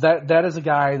 That is a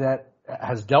guy that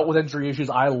has dealt with injury issues.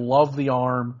 I love the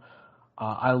arm.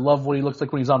 I love what he looks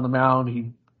like when he's on the mound.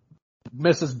 He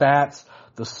misses bats.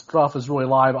 The stuff is really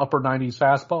live, upper 90s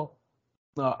fastball.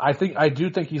 I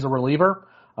do think he's a reliever.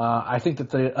 I think that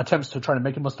the attempts to try to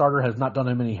make him a starter has not done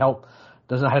him any help.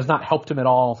 Has not helped him at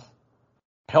all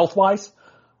health-wise.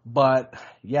 But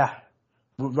yeah,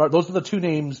 those are the two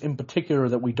names in particular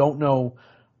that we don't know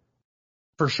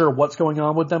for sure what's going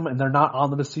on with them, and they're not on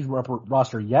the Mississippi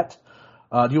roster yet.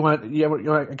 Do you want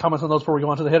to comment on those before we go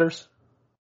on to the hitters?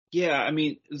 Yeah, I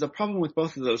mean, the problem with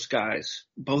both of those guys,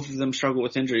 both of them struggled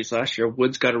with injuries last year.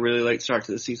 Woods got a really late start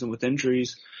to the season with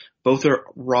injuries. Both are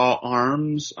raw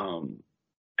arms.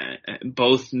 And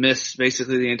both missed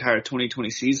basically the entire 2020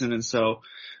 season, and so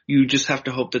you just have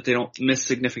to hope that they don't miss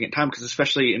significant time, because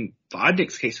especially in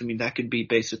Vodnik's case, I mean, that could be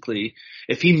basically,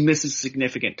 if he misses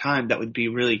significant time, that would be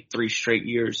really 3 straight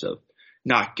years of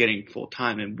not getting full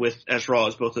time. And with as raw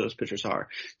as both of those pitchers are,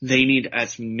 they need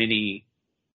as many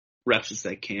reps as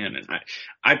they can. And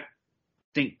I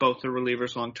think both are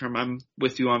relievers long term. I'm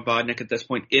with you on Vodnik at this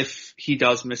point. If he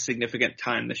does miss significant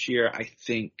time this year, I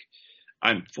think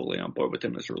I'm fully on board with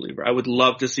him as a reliever. I would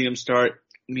love to see him start.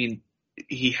 I mean,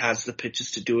 he has the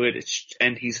pitches to do it.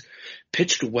 And he's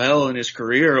pitched well in his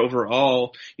career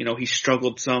overall. He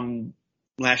struggled some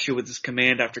last year with his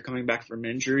command after coming back from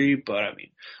injury, but I mean,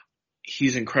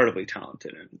 he's incredibly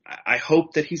talented, and I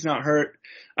hope that he's not hurt.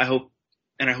 And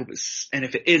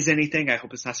if it is anything, I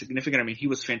hope it's not significant. I mean, he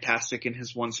was fantastic in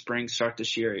his one spring start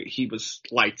this year. He was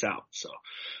lights out. So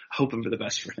hoping for the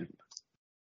best for him.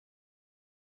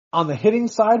 On the hitting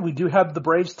side, we do have the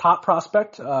Braves' top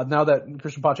prospect. Now that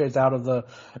Christian Pache is out of the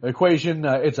equation,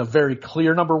 it's a very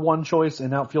clear number one choice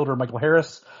in outfielder Michael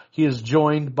Harris. He is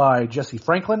joined by Jesse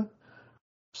Franklin,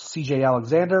 C.J.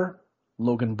 Alexander,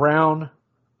 Logan Brown,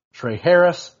 Trey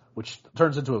Harris, which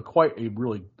turns into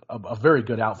a very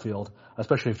good outfield,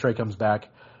 especially if Trey comes back.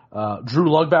 Drew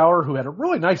Lugbauer, who had a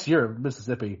really nice year in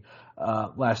Mississippi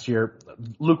last year.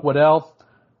 Luke Waddell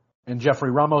and Jeffrey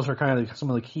Ramos are kind of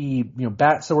some of the key,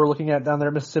 bats that we're looking at down there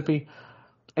in Mississippi.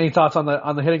 Any thoughts on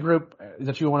the hitting group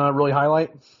that you want to really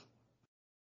highlight?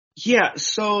 Yeah,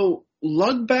 so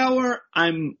Lugbauer,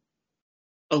 I'm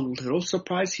a little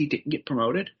surprised he didn't get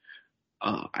promoted.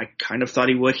 I kind of thought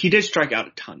he would. He did strike out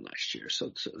a ton last year,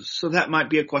 so that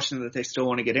might be a question that they still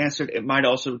want to get answered. It might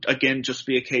also, again, just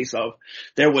be a case of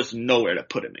there was nowhere to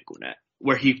put him in Gwinnett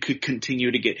where he could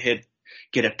continue to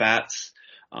get at bats.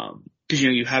 Because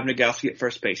you have Nogowski at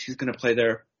first base, he's going to play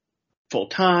there full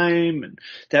time, and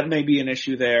that may be an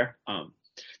issue there.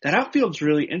 That outfield's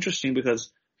really interesting because,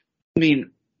 I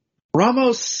mean,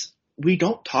 Ramos, we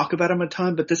don't talk about him a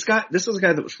ton, but this is a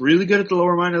guy that was really good at the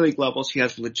lower minor league levels. He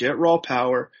has legit raw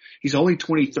power. He's only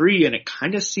 23, and it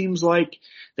kind of seems like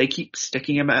they keep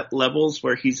sticking him at levels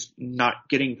where he's not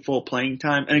getting full playing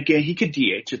time. And again, he could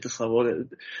DH at this level.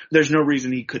 There's no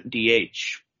reason he couldn't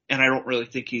DH. And I don't really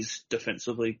think he's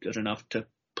defensively good enough to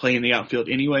play in the outfield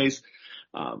anyways.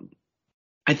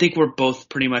 I think we're both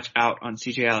pretty much out on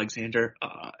C.J. Alexander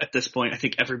at this point. I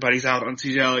think everybody's out on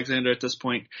C.J. Alexander at this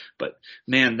point. But,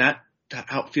 man, that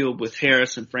outfield with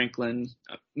Harris and Franklin,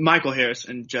 Michael Harris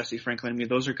and Jesse Franklin, I mean,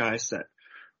 those are guys that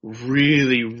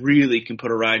really, really can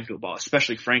put a ride into a ball,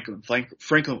 especially Franklin.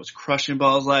 Franklin was crushing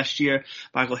balls last year.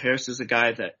 Michael Harris is a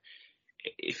guy that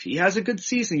if he has a good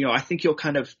season, I think he'll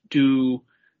kind of do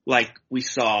like we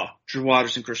saw Drew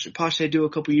Waters and Christian Pache do a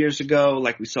couple years ago,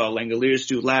 like we saw Langoliers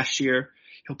do last year.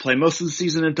 He'll play most of the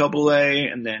season in Double-A,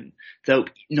 and then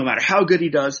no matter how good he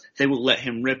does, they will let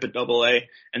him rip at Double-A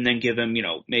and then give him,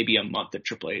 maybe a month at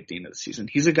Triple-A at the end of the season.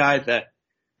 He's a guy that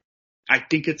I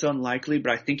think it's unlikely,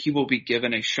 but I think he will be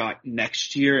given a shot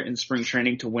next year in spring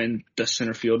training to win the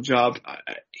center field job.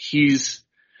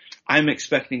 I'm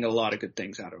expecting a lot of good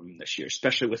things out of him this year,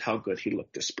 especially with how good he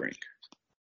looked this spring.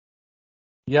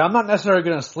 Yeah, I'm not necessarily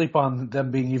going to sleep on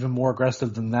them being even more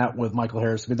aggressive than that with Michael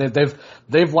Harris. I mean,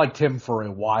 they've liked him for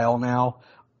a while now.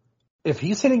 If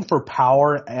he's hitting for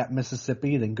power at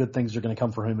Mississippi, then good things are going to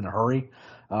come for him in a hurry.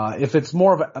 If it's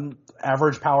more of an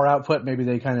average power output, maybe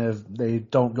they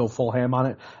don't go full ham on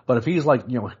it. But if he's like,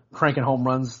 cranking home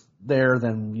runs there,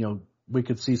 then, we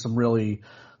could see some really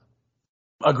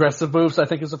aggressive moves, I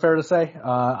think is fair to say.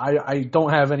 I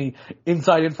don't have any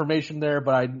inside information there,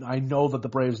 but I know that the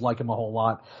Braves like him a whole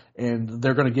lot, and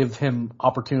they're going to give him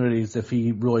opportunities if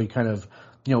he really kind of,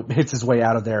 hits his way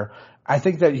out of there. I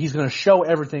think that he's going to show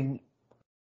everything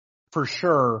for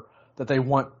sure that they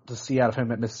want to see out of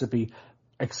him at Mississippi,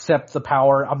 except the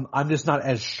power. I'm just not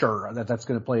as sure that that's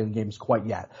going to play in games quite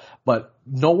yet. But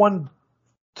no one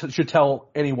should tell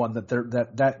anyone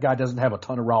that guy doesn't have a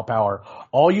ton of raw power.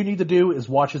 All you need to do is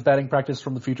watch his batting practice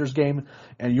from the Futures game,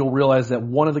 and you'll realize that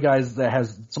one of the guys that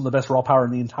has some of the best raw power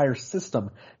in the entire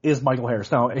system is Michael Harris.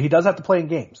 Now, he does have to play in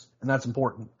games, and that's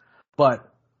important, but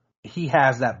he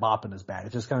has that bop in his bat.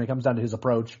 It just kind of comes down to his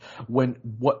approach,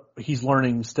 what he's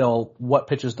learning still, what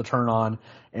pitches to turn on.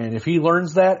 And if he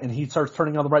learns that and he starts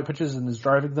turning on the right pitches and is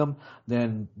driving them,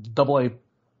 then Double-A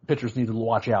pitchers need to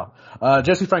watch out.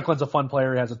 Jesse Franklin's a fun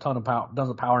player. He has a ton of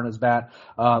power in his bat.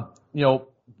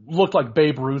 Looked like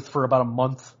Babe Ruth for about a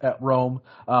month at Rome.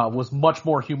 Was much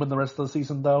more human the rest of the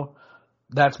season, though.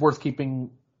 That's worth keeping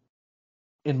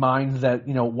in mind that,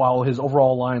 while his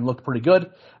overall line looked pretty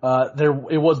good,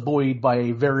 it was buoyed by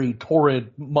a very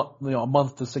torrid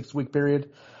month to 6 week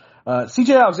period.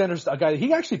 CJ Alexander's a guy,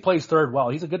 he actually plays third well.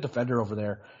 He's a good defender over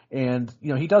there. And,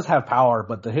 he does have power,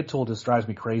 but the hit tool just drives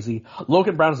me crazy.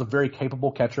 Logan Brown is a very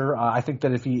capable catcher. I think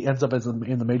that if he ends up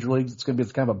in the major leagues, it's going to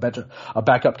be kind of a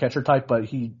backup catcher type, but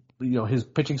his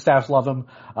pitching staffs love him.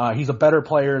 He's a better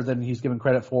player than he's given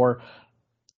credit for.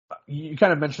 You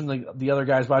kind of mentioned the other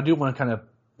guys, but I do want to kind of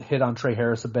hit on Trey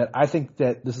Harris a bit. I think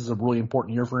that this is a really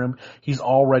important year for him. He's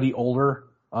already older,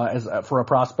 for a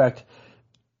prospect.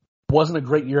 Wasn't a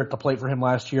great year at the plate for him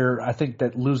last year. I think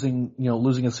that losing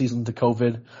a season to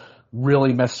COVID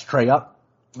really messed Trey up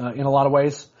in a lot of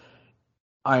ways.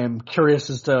 I am curious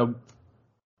as to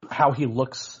how he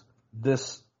looks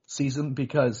this season,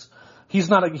 because he's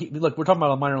not look, we're talking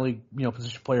about a minor league,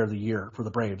 position player of the year for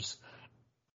the Braves.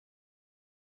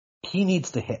 He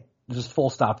needs to hit. Just full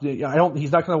stop. He's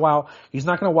not going to wow. He's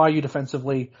not going to wow you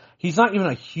defensively. He's not even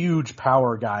a huge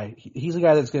power guy. He's a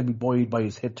guy that's going to be buoyed by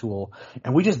his hit tool,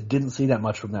 and we just didn't see that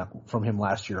much from him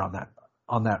last year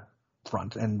on that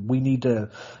front. And we need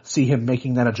to see him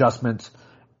making that adjustment.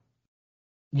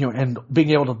 And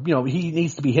being able to, he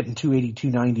needs to be hitting 280,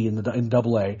 290 in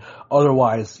Double-A.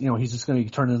 Otherwise, he's just going to be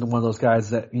turned into one of those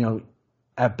guys that,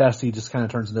 at best he just kind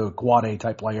of turns into a quad A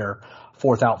type player,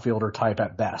 fourth outfielder type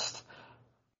at best.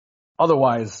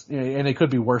 Otherwise, and it could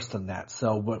be worse than that.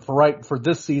 So, but for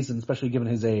this season, especially given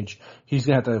his age, he's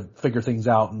going to have to figure things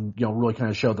out and, really kind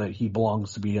of show that he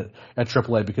belongs to be at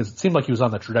AAA, because it seemed like he was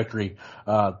on the trajectory,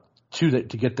 to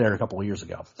get there a couple of years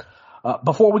ago.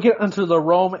 Before we get into the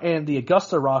Rome and the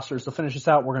Augusta rosters, to finish this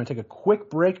out, we're going to take a quick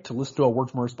break to listen to a word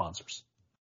from our sponsors.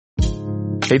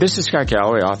 Hey, this is Scott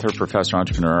Galloway, author, professor,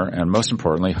 entrepreneur, and most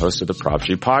importantly, host of the Prop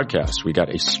G podcast. We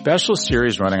got a special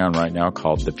series running on right now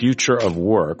called The Future of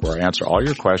Work, where I answer all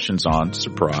your questions on,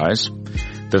 surprise,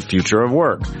 the future of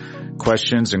work.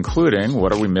 Questions including,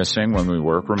 what are we missing when we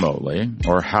work remotely?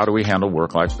 Or how do we handle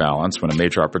work-life balance when a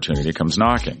major opportunity comes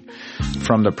knocking?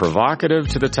 From the provocative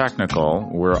to the technical,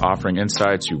 we're offering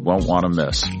insights you won't want to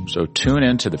miss. So tune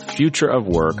in to The Future of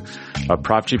Work, a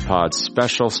Prop G Pod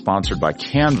special sponsored by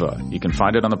Canva. You can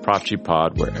find it on the Prop G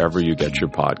Pod wherever you get your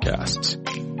podcasts.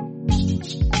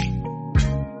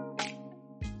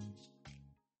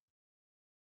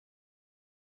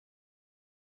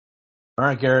 All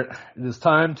right, Garrett, it is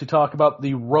time to talk about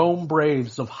the Rome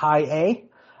Braves of High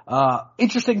A.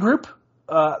 Interesting group.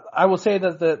 I will say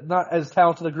that not as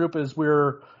talented a group as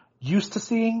we're used to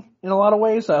seeing in a lot of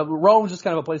ways. Rome is just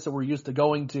kind of a place that we're used to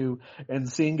going to and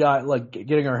seeing guys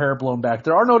getting our hair blown back.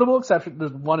 There are notable exceptions.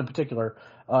 There's one in particular,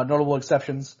 notable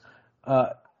exceptions,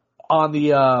 on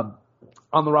the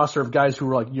roster of guys who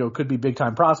were could be big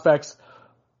time prospects.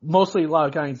 mostly a lot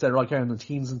of guys that are like kind of in the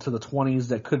teens into the 20s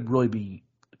that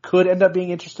could end up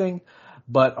being interesting,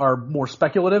 but are more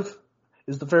speculative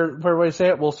is the fair way to say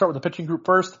it. We'll start with the pitching group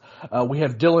first. We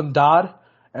have Dylan Dodd,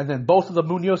 and then both of the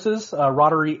Munozes,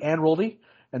 Roddery and Roldy.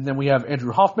 And then we have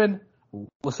Andrew Hoffman,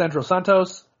 Lissandro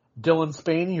Santos, Dylan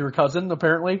Spain, your cousin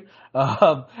apparently,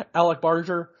 Alec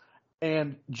Barger,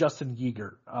 and Justin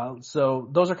Yeager. So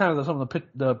those are kind of some of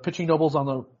the pitching notables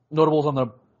on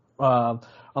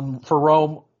for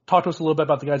Rome. Talk to us a little bit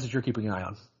about the guys that you're keeping an eye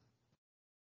on.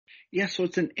 Yeah, so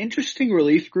it's an interesting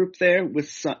relief group there with,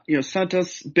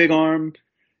 Santos, big arm,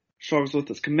 struggles with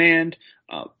his command.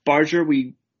 Barger,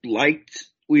 we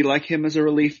like him as a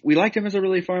relief. We liked him as a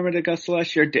relief arm at Augusta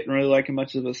last year. Didn't really like him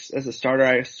much as a starter.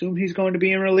 I assume he's going to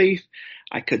be in relief.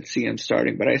 I could see him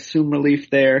starting, but I assume relief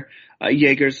there.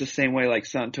 Yeager's the same way like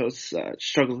Santos,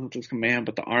 struggles with his command,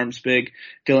 but the arm's big.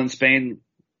 Dylan Spain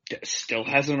still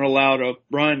hasn't allowed a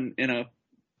run in a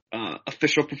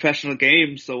official professional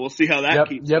game, so we'll see how that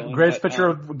keeps going. Greatest pitcher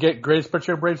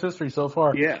of Braves history so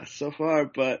far. Yeah, so far,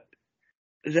 but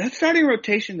that starting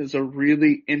rotation is a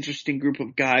really interesting group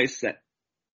of guys that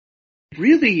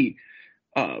really,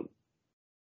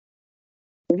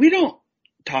 we don't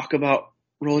talk about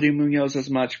Roldy Munoz as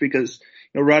much because,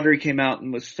 Roddery came out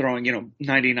and was throwing,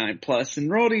 99 plus, and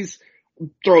Roldy's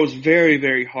throws very,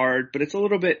 very hard, but it's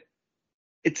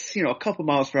a couple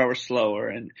miles per hour slower,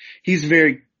 and he's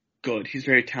very good. He's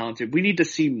very talented. We need to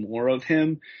see more of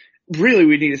him. Really,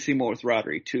 we need to see more with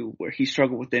Roddery too, where he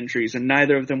struggled with injuries, and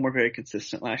neither of them were very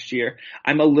consistent last year.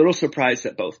 I'm a little surprised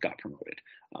that both got promoted.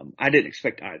 I didn't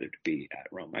expect either to be at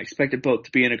Rome. I expected both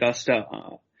to be in Augusta.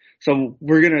 So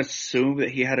we're going to assume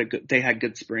that they had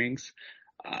good springs,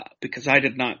 because I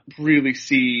did not really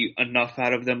see enough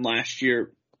out of them last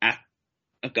year at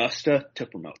Augusta to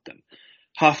promote them.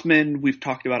 Hoffman, we've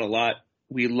talked about a lot.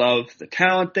 We love the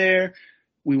talent there.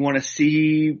 We want to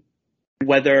see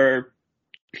whether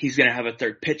he's going to have a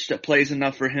third pitch that plays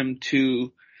enough for him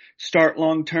to start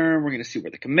long term. We're going to see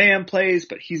where the command plays,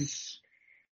 but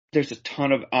there's a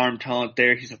ton of arm talent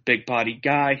there. He's a big body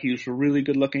guy. He was really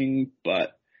good looking,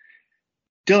 but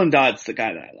Dylan Dodd's the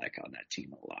guy that I like on that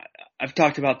team a lot. I've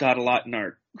talked about Dodd a lot in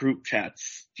our group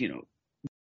chats.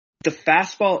 The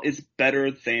fastball is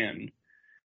better than,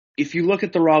 if you look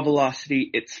at the raw velocity,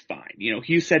 it's fine.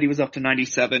 Hugh said he was up to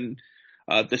 97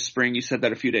 this spring. You said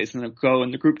that a few days ago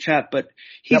in the group chat, but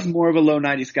he's more of a low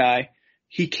 90s guy.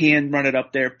 He can run it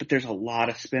up there, but there's a lot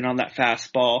of spin on that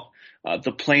fastball.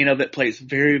 The plane of it plays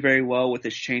very, very well with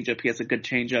his changeup. He has a good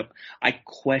changeup. I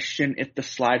question if the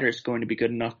slider is going to be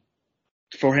good enough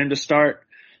for him to start.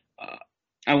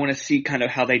 I want to see kind of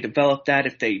how they develop that,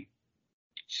 if they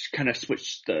kind of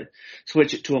switch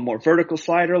it to a more vertical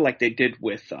slider like they did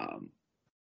with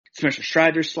Spencer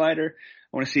Strider's slider.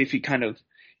 I want to see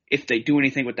if they do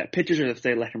anything with that pitches, or if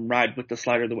they let him ride with the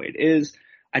slider the way it is.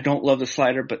 I don't love the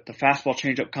slider, but the fastball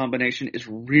changeup combination is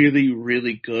really,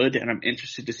 really good, and I'm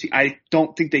interested to see. I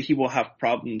don't think that he will have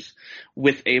problems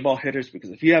with A-ball hitters,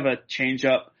 because if you have a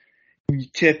changeup,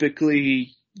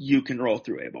 typically you can roll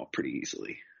through A-ball pretty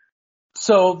easily.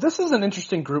 So this is an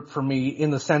interesting group for me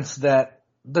in the sense that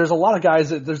there's a lot of guys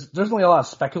that there's only a lot of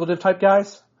speculative type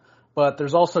guys, but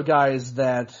there's also guys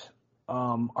that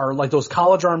are like those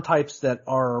college arm types that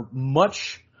are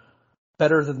much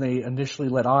better than they initially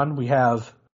let on. We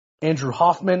have Andrew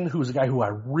Hoffman, who's a guy who I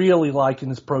really liked in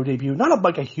his pro debut. Not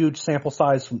like a huge sample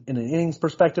size in an innings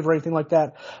perspective or anything like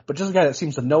that, but just a guy that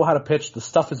seems to know how to pitch. The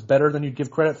stuff is better than you'd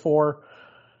give credit for.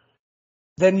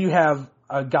 Then you have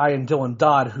a guy in Dylan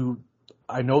Dodd, who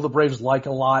I know the Braves like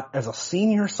a lot as a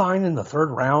senior sign in the third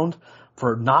round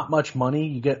for not much money.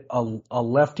 You get a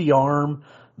lefty arm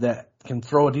that can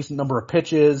throw a decent number of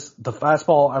pitches. The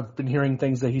fastball, I've been hearing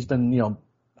things that he's been,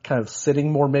 kind of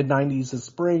sitting more mid-90s this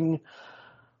spring.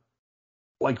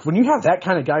 Like, when you have that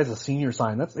kind of guy as a senior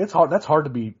sign, that's hard to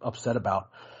be upset about.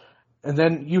 And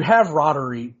then you have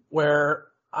Roddery, where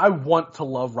I want to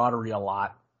love Roddery a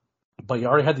lot, but he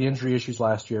already had the injury issues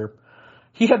last year.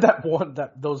 He had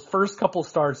those first couple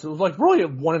starts. It was like really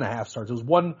 1.5 starts. It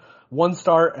was one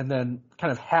start and then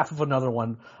kind of half of another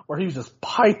one where he was just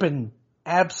piping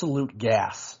absolute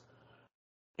gas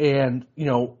and,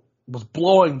 was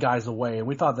blowing guys away. And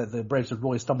we thought that the Braves had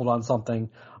really stumbled on something.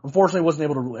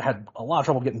 Unfortunately, had a lot of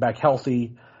trouble getting back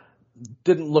healthy.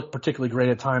 Didn't look particularly great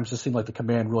at times. Just seemed like the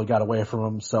command really got away from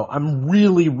him. So I'm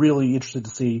really, really interested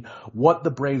to see what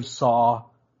the Braves saw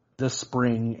this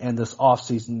spring and this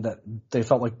offseason that they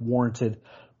felt like warranted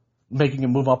making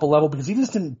him move up a level, because he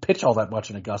just didn't pitch all that much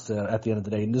in Augusta at the end of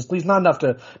the day. And he's not enough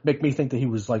to make me think that he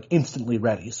was like instantly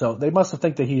ready. So they must have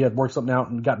think that he had worked something out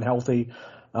and gotten healthy.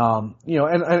 And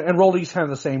Roldy's kind of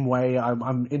the same way.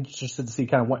 I'm interested to see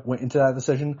kind of what went into that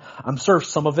decision. I'm sure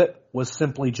some of it was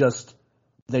simply just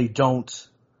they don't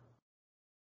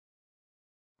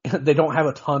have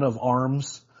a ton of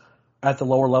arms at the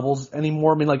lower levels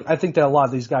anymore. I mean, like, I think that a lot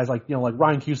of these guys, like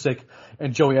Ryan Cusick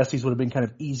and Joey Estes would have been kind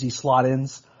of easy slot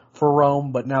ins for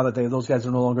Rome, but now that those guys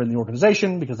are no longer in the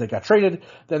organization because they got traded,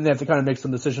 then they have to kind of make some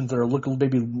decisions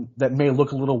that may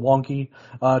look a little wonky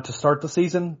to start the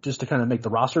season, just to kind of make the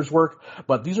rosters work.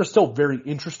 But these are still very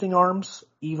interesting arms,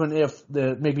 even if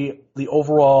maybe the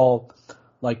overall,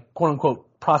 like, quote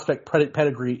unquote prospect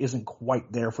pedigree isn't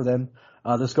quite there for them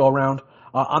this go around.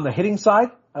 On the hitting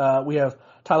side, we have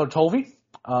Tyler Tolvey,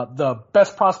 the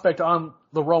best prospect on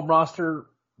the Rome roster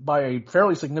by a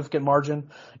fairly significant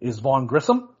margin is Vaughn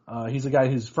Grissom. He's a guy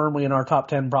who's firmly in our top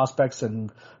 10 prospects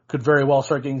and could very well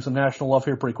start getting some national love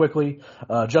here pretty quickly.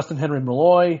 Justin Henry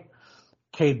Malloy,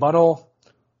 Cade Buddle,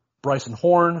 Bryson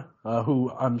Horn,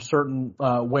 who I'm certain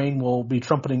Wayne will be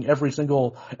trumpeting every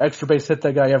single extra base hit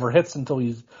that guy ever hits until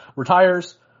he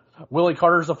retires. Willie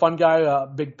Carter's a fun guy,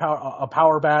 a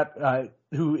power bat,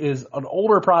 who is an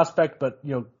older prospect, but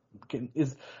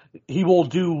he will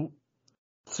do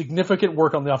significant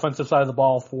work on the offensive side of the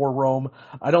ball for Rome.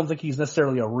 I don't think he's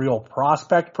necessarily a real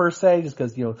prospect per se, just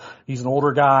because, he's an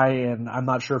older guy and I'm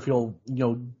not sure if he'll,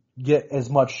 get as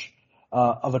much,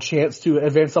 of a chance to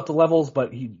advance up the levels,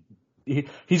 but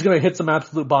he's going to hit some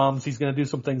absolute bombs. He's going to do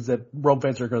some things that Rome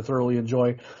fans are going to thoroughly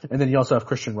enjoy. And then you also have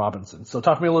Christian Robinson. So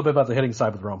talk to me a little bit about the hitting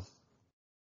side with Rome.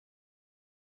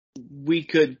 We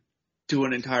could do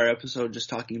an entire episode just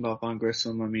talking about Vaughn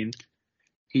Grissom. I mean,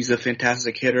 he's a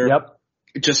fantastic hitter. Yep.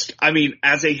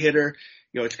 As a hitter,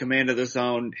 to command of the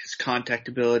zone, his contact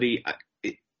ability,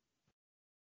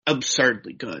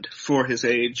 absurdly good for his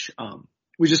age.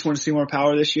 We just want to see more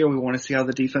power this year. We want to see how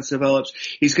the defense develops.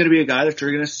 He's going to be a guy that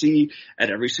you're going to see at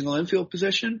every single infield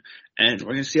position, and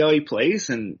we're going to see how he plays.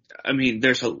 And, I mean,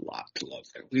 there's a lot to love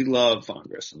there. We love Vaughn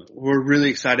Grissom. We're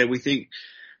really excited. We think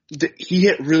that he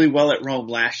hit really well at Rome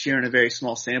last year in a very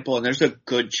small sample, and there's a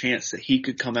good chance that he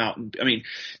could come out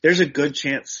there's a good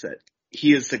chance that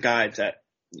he is the guy that,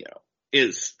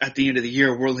 is at the end of the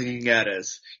year we're looking at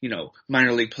as,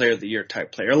 minor league player of the year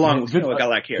type player, along with a guy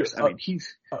like Harris. I mean,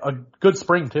 he's a good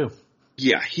spring too.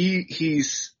 Yeah,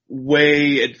 he's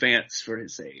way advanced for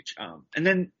his age. And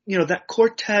then, that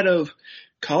quartet of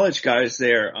college guys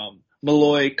there,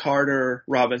 Malloy, Carter,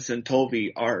 Robinson,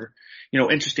 Tolvey are,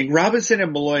 interesting. Robinson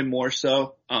and Malloy more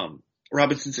so.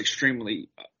 Robinson's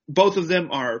both of them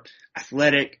are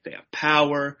athletic. They have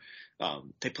power.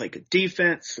 They play good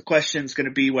defense. The question is going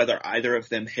to be whether either of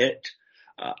them hit.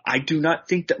 I do not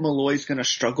think that Malloy's going to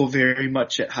struggle very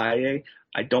much at high A.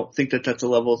 I don't think that that's a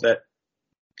level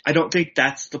I don't think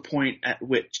that's the point at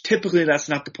which, typically that's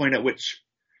not the point at which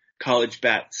college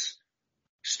bats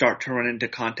start to run into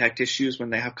contact issues.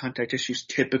 When they have contact issues,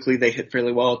 typically they hit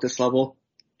fairly well at this level.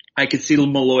 I could see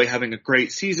Malloy having a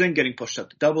great season, getting pushed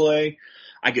up to Double-A.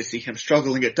 I could see him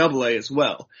struggling at Double-A as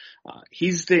well.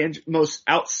 He's the most,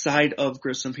 outside of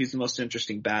Grissom, he's the most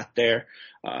interesting bat there.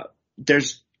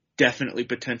 There's definitely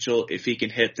potential if he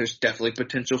can hit. There's definitely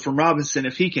potential from Robinson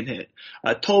if he can hit.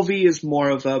 Tolvey is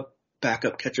more of a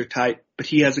backup catcher type, but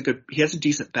he has a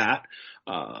decent bat.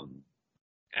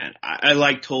 And I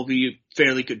like Tolvey a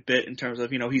fairly good bit in terms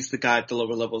of, he's the guy at the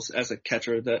lower levels as a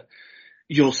catcher that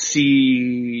you'll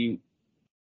see.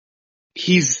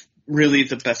 He's really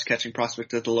the best catching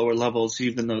prospect at the lower levels,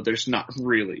 even though there's not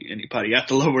really anybody at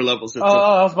the lower levels. I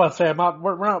was about to say,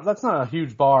 that's not a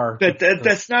huge bar.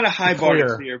 That's not a high bar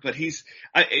to clear, but he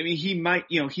might,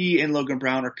 he and Logan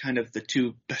Brown are kind of the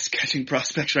two best catching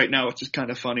prospects right now, which is kind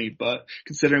of funny, but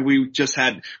considering we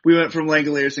went from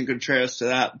Langoliers and Contreras to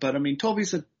that, but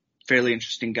Tolvey's a fairly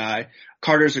interesting guy.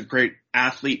 Carter's a great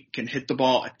athlete, can hit the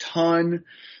ball a ton.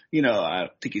 I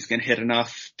don't think he's going to hit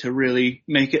enough to really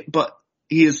make it, but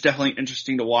he is definitely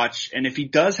interesting to watch. And if he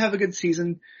does have a good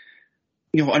season,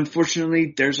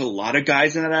 unfortunately, there's a lot of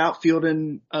guys in that outfield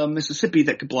in Mississippi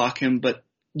that could block him, but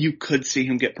you could see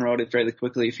him get promoted fairly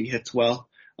quickly if he hits well.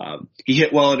 He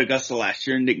hit well at Augusta last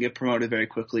year and didn't get promoted very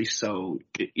quickly. So,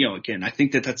 again, I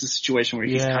think that that's a situation where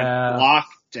he's kind of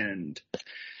blocked and,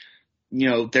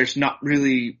 there's not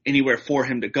really anywhere for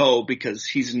him to go because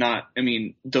he's not,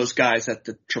 those guys at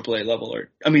the AAA level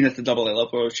at the AA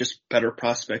level are just better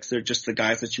prospects. They're just the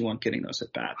guys that you want getting those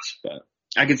at bats. But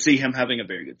I could see him having a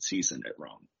very good season at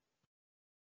Rome.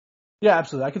 Yeah,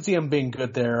 absolutely. I could see him being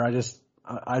good there. I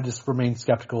just remain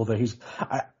skeptical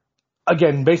that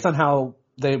again, based on how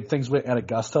things went at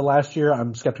Augusta last year,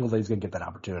 I'm skeptical that he's going to get that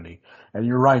opportunity. And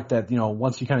you're right that,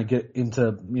 once you kind of get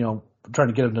into, trying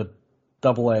to get him to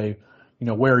AA,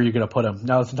 where are you going to put him?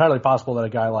 Now, it's entirely possible that a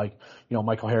guy like,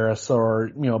 Michael Harris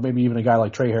or, maybe even a guy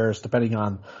like Trey Harris, depending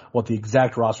on what the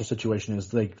exact roster situation is,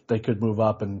 they could move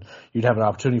up and you'd have an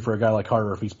opportunity for a guy like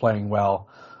Carter if he's playing well.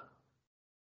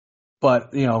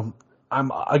 But,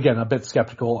 I'm, again, a bit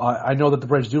skeptical. I know that the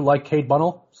Braves do like Cade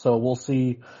Bunnell, so we'll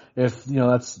see if,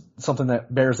 that's something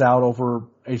that bears out over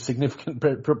a significant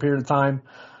period of time.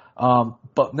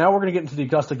 But now we're going to get into the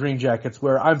Augusta Green Jackets,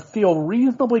 where I feel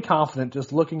reasonably confident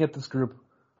just looking at this group.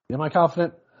 Am I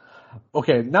confident?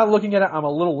 Okay, now looking at it, I'm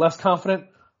a little less confident,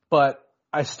 but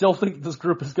I still think this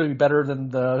group is going to be better than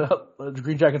the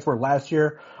Green Jackets were last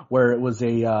year, where it was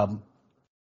a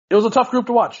tough group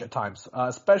to watch at times,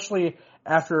 especially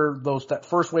after that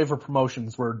first wave of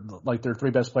promotions where like their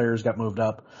three best players got moved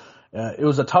up. It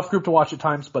was a tough group to watch at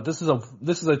times, but this is a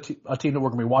team that we're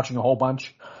going to be watching a whole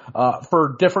bunch,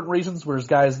 for different reasons. There's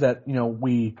guys that,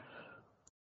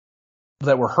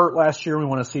 that were hurt last year. We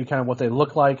want to see kind of what they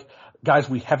look like. Guys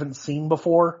we haven't seen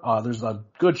before. There's a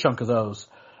good chunk of those,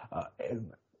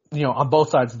 on both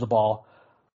sides of the ball.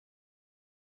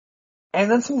 And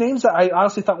then some names that I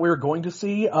honestly thought we were going to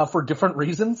see, for different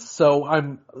reasons. So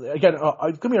it's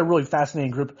going to be a really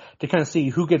fascinating group to kind of see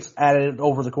who gets added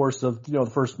over the course of, the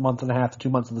first month and a half to 2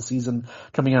 months of the season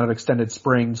coming out of extended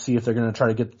spring, see if they're going to try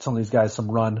to get some of these guys some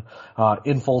run,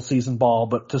 in full season ball.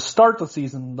 But to start the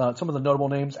season, some of the notable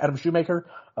names, Adam Shoemaker,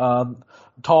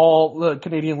 tall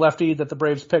Canadian lefty that the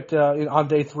Braves picked, on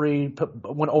day 3,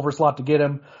 went over slot to get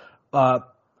him.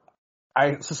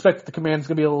 I suspect the command is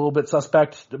going to be a little bit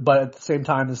suspect, but at the same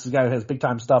time, this is a guy who has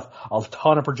big-time stuff, a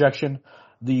ton of projection.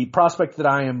 The prospect that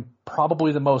I am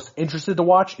probably the most interested to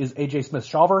watch is A.J.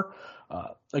 Smith-Shawver.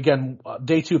 Again,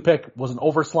 day 2 pick was an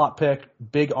overslot pick,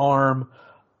 big arm,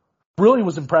 really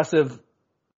was impressive,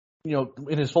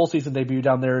 in his full season debut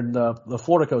down there in the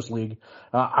Florida Coast League.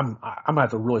 I'm going to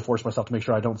have to really force myself to make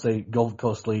sure I don't say Gold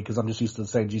Coast League because I'm just used to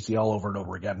saying GCL over and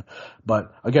over again.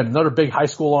 But again, another big high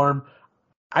school arm.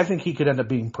 I think he could end up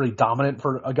being pretty dominant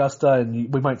for Augusta,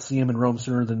 and we might see him in Rome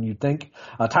sooner than you'd think.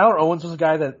 Tyler Owens was a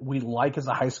guy that we like as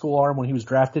a high school arm when he was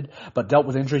drafted, but dealt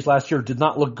with injuries last year. Did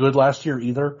not look good last year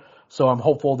either. So I'm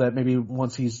hopeful that maybe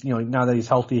once he's, now that he's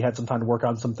healthy, had some time to work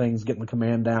on some things, getting the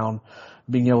command down,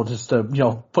 being able just to,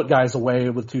 put guys away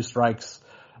with 2 strikes,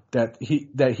 that he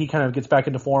kind of gets back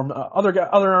into form. Other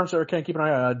arms that are kind of keep an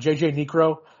eye on, JJ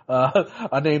Niekro,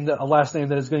 a last name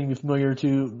that is going to be familiar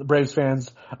to the Braves fans.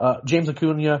 James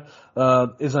Acuna,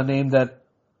 is a name that,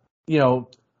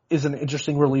 is an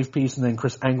interesting relief piece. And then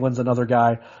Chris Anglin's another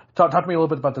guy. Talk to me a little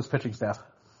bit about this pitching staff.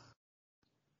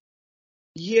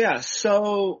 Yeah.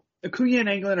 So Acuna and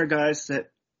Anglin are guys that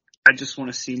I just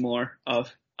want to see more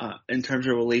of, in terms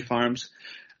of relief arms.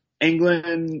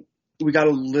 Anglin, we got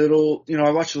a little,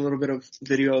 I watched a little bit of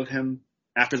video of him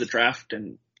after the draft,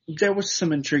 and there was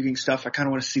some intriguing stuff. I kind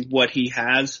of want to see what he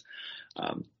has.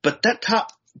 But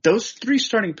those 3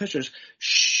 starting pitchers,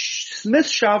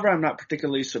 Smith-Shawver, I'm not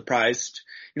particularly surprised.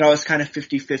 I was kind of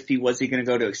 50-50. Was he going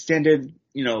to go to extended?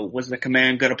 Was the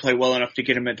command going to play well enough to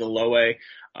get him into low A?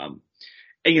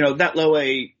 That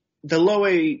the low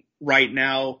A right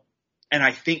now, and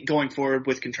I think going forward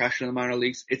with contraction in the minor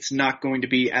leagues, it's not going to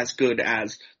be as good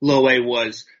as low A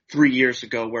was 3 years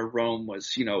ago, where Rome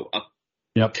was, huge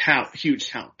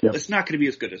talent. Yep. It's not going to be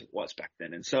as good as it was back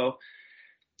then. And so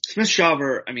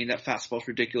Smith-Shawver, that fastball's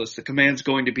ridiculous. The command's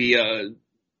going to be a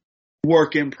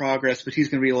work in progress, but he's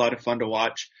going to be a lot of fun to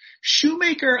watch.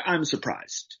 Shoemaker, I'm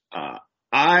surprised.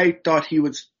 I thought he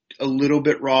was a little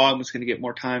bit raw and was going to get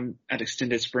more time at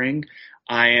extended spring.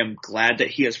 I am glad that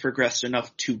he has progressed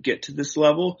enough to get to this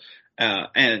level.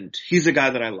 And he's a guy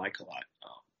that I like a lot.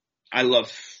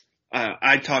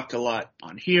 I talked a lot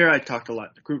on here. I talked a lot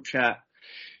in the group chat.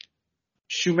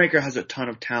 Shoemaker has a ton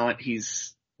of talent.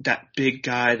 He's that big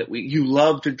guy that you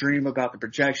love to dream about, the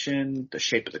projection, the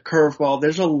shape of the curveball.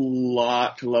 There's a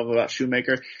lot to love about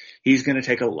Shoemaker. He's going to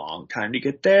take a long time to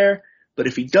get there, but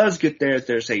if he does get there,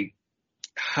 there's a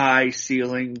high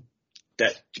ceiling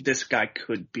that this guy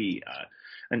could be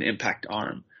an impact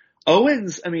arm.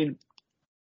 Owens,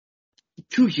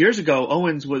 2 years ago,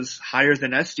 Owens was higher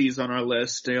than Estes on our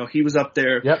list. He was up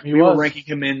there. Yep, we were ranking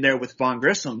him in there with Vaughn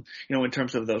Grissom, in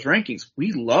terms of those rankings.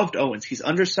 We loved Owens. He's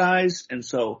undersized, and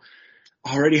so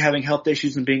already having health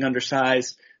issues and being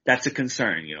undersized, that's a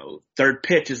concern. Third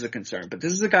pitch is a concern. But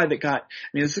this is a guy that got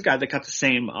the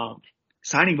same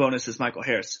signing bonus as Michael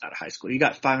Harris out of high school. He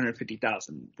got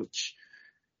 $550,000, which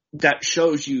that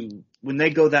shows you when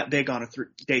they go that big on a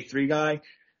day 3 guy.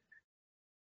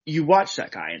 You watch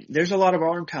that guy, and there's a lot of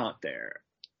arm talent there.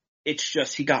 It's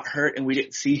just he got hurt, and we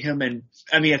didn't see him. And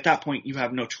at that point, you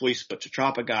have no choice but to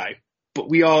drop a guy. But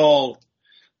we all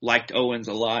liked Owens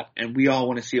a lot, and we all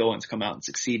want to see Owens come out and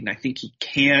succeed, and I think he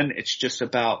can. It's just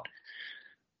about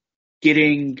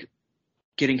getting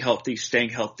healthy,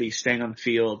 staying on the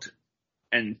field,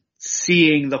 and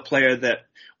seeing the player that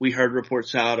we heard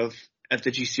reports out of at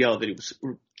the GCL that he was,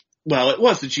 well, it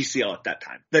was the GCL at that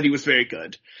time, that he was very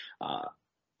good.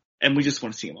 And we just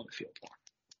want to see him on the field more.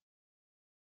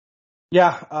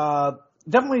 Yeah,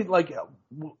 definitely. Like,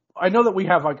 I know that we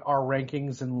have like our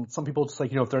rankings, and some people just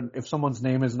like, if someone's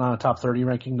name isn't on a top 30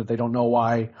 ranking, that they don't know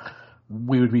why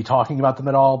we would be talking about them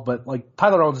at all. But like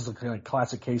Tyler Owens is a kind of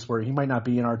classic case where he might not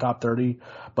be in our top 30,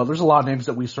 but there's a lot of names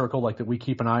that we circle, like that we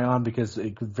keep an eye on because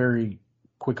it could very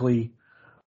quickly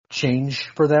change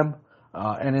for them.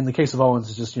 And in the case of Owens,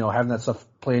 it's just, having that stuff,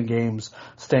 playing games,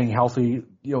 staying healthy.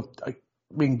 I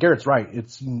mean, Garrett's right.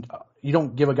 It's, you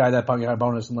don't give a guy that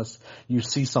bonus unless you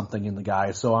see something in the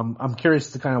guy. So I'm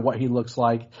curious to kind of what he looks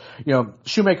like.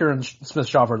 Shoemaker and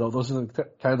Smith-Shawver, though, those are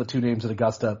kind of the two names at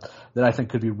Augusta that I think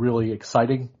could be really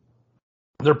exciting.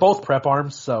 They're both prep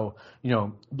arms, so,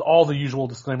 all the usual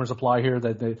disclaimers apply here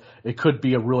that it could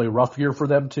be a really rough year for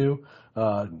them too.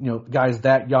 Guys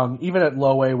that young, even at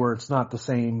low A where it's not the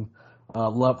same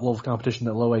level of competition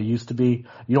that low A used to be.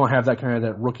 You don't have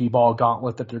that rookie ball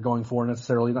gauntlet that they're going for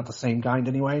necessarily, not the same kind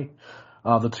anyway.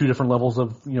 The two different levels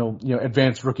of,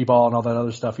 advanced rookie ball and all that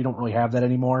other stuff. You don't really have that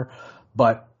anymore.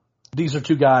 But these are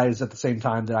two guys at the same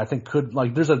time that I think could,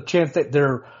 there's a chance that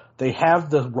they have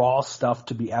the raw stuff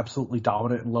to be absolutely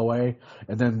dominant in low A,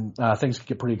 and then things could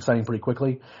get pretty exciting pretty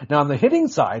quickly. Now on the hitting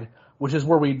side, which is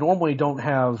where we normally don't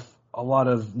have a lot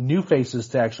of new faces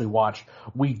to actually watch,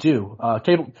 we do.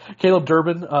 Caleb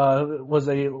Durbin was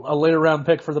a later round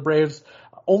pick for the Braves.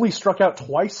 Only struck out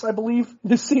twice, I believe,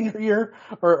 his senior year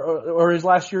or his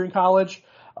last year in college.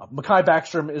 Mekhi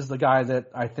Backstrom is the guy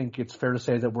that I think it's fair to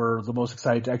say that we're the most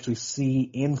excited to actually see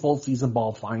in full season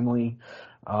ball finally.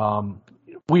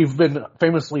 We've been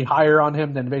famously higher on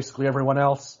him than basically everyone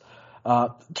else,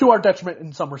 to our detriment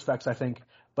in some respects, I think.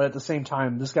 But at the same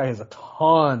time, this guy has a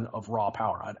ton of raw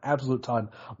power, an absolute ton.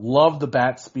 Love the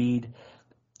bat speed.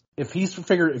 If he's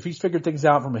figured things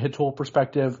out from a hit tool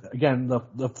perspective, again,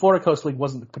 the Florida Coast League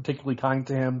wasn't particularly kind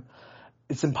to him.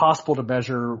 It's impossible to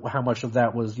measure how much of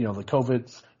that was, the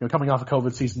COVID, coming off a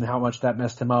COVID season, how much that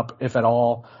messed him up, if at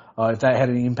all, if that had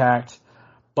any impact.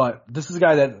 But this is a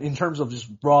guy that, in terms of just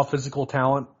raw physical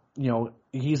talent,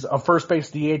 he's a first base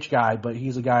DH guy, but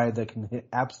he's a guy that can hit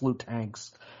absolute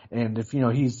tanks. And if,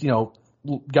 he's,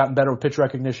 gotten better with pitch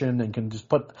recognition and can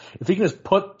if he can just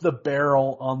put the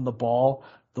barrel on the ball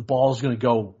is going to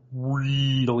go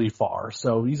really far.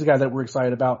 So he's a guy that we're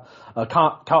excited about.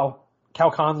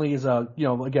 Cal Conley is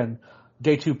again,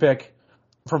 day 2 pick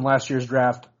from last year's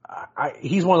draft.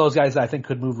 He's one of those guys that I think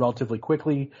could move relatively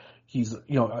quickly. He's,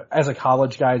 as a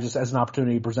college guy, just as an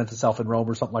opportunity presents itself in Rome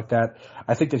or something like that,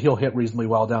 I think that he'll hit reasonably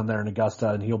well down there in Augusta,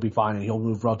 and he'll be fine, and he'll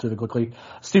move relatively quickly.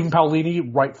 Stephen Paolini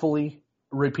rightfully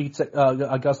repeats at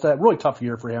Augusta. Really tough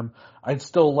year for him. I'd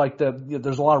still like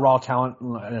there's a lot of raw talent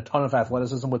and a ton of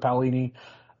athleticism with Paolini,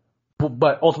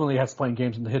 but ultimately he has to play in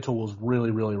games, and the hit tool was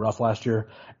really, really rough last year.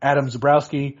 Adam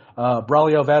Zabrowski,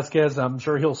 Braulio Vasquez, I'm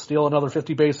sure he'll steal another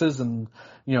 50 bases and,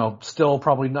 still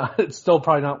probably not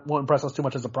won't impress us too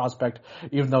much as a prospect,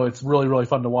 even though it's really, really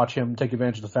fun to watch him take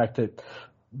advantage of the fact that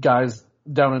guys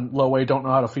down in low A don't know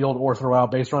how to field or throw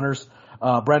out base runners.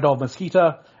 Brandel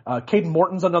Mesquita, Caden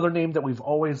Morton's another name that we've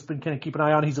always been kind of keep an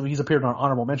eye on. He's appeared in our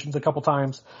honorable mentions a couple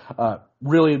times.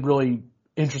 Really, really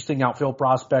interesting outfield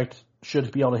prospect.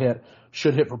 Should be able to hit.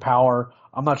 Should hit for power.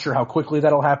 I'm not sure how quickly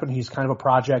that'll happen. He's kind of a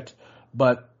project,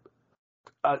 but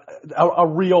a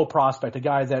real prospect, a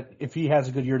guy that if he has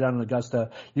a good year down in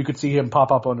Augusta, you could see him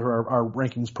pop up under our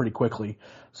rankings pretty quickly.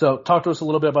 So talk to us a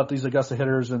little bit about these Augusta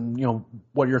hitters and,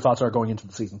 what your thoughts are going into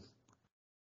the season.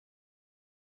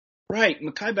 Right.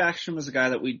 Mekhi Backstrom is a guy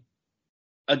that we,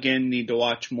 again, need to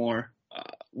watch more.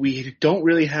 We don't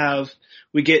really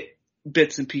we get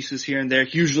bits and pieces here and there,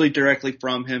 usually directly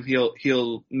from him.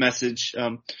 He'll message,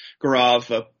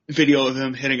 Gaurav a video of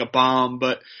him hitting a bomb,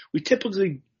 but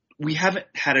we haven't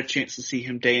had a chance to see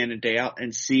him day in and day out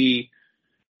and see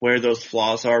where those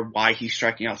flaws are, why he's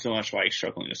striking out so much, why he's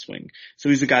struggling to swing. So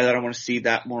he's a guy that I want to see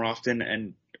that more often.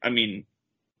 And I mean,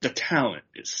 the talent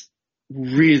is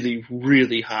really,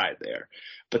 really high there.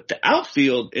 But the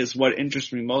outfield is what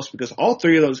interests me most because all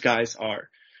three of those guys are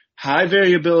high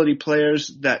variability players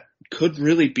that could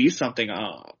really be something.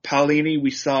 Paolini,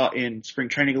 we saw in spring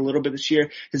training a little bit this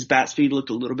year. His bat speed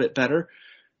looked a little bit better,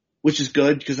 which is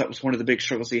good because that was one of the big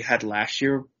struggles he had last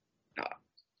year.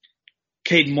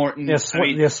 Caden Morton.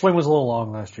 Swing was a little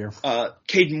long last year.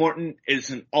 Caden Morton is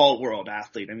an all-world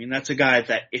athlete. I mean, that's a guy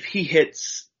that if he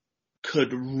hits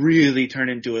could really turn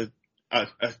into a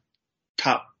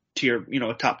top tier,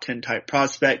 a top 10 type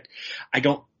prospect.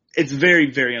 It's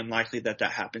very, very unlikely that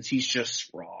happens. He's just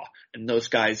raw, and those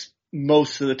guys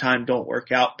most of the time don't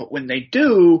work out, but when they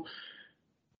do,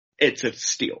 it's a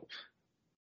steal.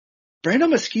 Brandon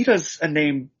Mesquita's a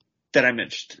name that I'm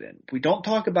interested in. We don't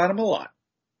talk about him a lot,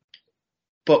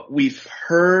 but we've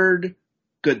heard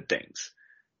good things.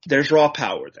 There's raw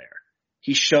power there.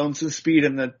 He's shown some speed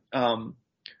in the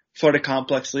Florida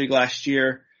Complex League last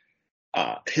year.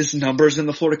 His numbers in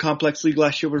the Florida Complex League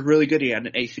last year were really good. He had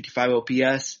an 855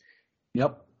 OPS.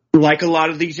 Yep. Like a lot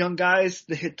of these young guys,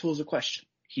 the hit tool is a question.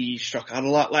 He struck out a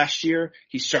lot last year.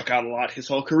 He struck out a lot his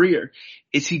whole career.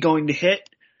 Is he going to hit?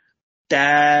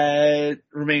 That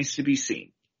remains to be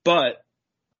seen. But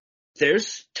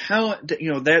there's talent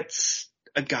that, that's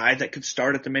a guy that could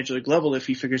start at the major league level if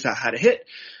he figures out how to hit.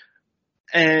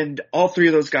 And all three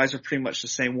of those guys are pretty much the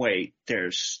same way.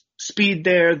 There's speed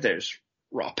there. There's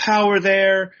raw power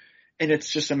there. And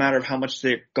it's just a matter of how much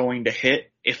they're going to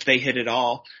hit, if they hit at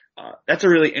all. That's a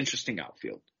really interesting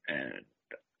outfield. And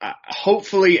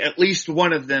hopefully at least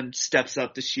one of them steps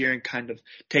up this year and kind of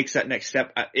takes that next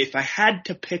step. If I had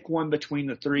to pick one between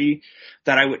the three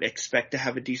that I would expect to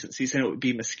have a decent season, it would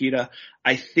be Mesquita.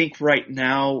 I think right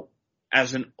now,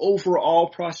 as an overall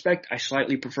prospect, I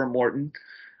slightly prefer Morton.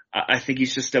 I think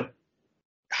he's just a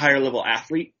higher level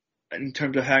athlete in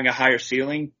terms of having a higher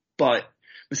ceiling, but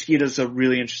Mesquita's a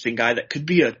really interesting guy that could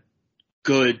be a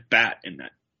good bat in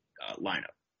that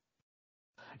lineup.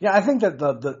 Yeah, I think that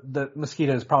the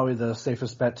Mesquita is probably the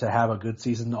safest bet to have a good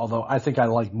season, although I think I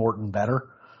like Morton better.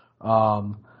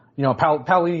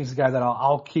 Paolini's a guy that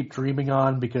I'll keep dreaming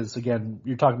on because, again,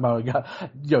 you're talking about a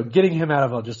guy, getting him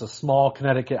out of just a small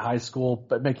Connecticut high school,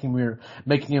 but making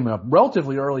him a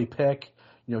relatively early pick,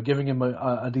 giving him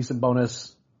a decent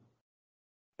bonus.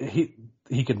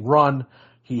 He can run.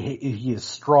 He is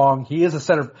strong. He is a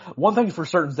center. One thing for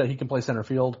certain is that he can play center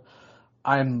field.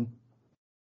 I'm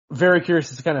very curious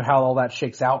as to kind of how all that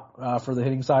shakes out for the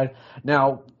hitting side.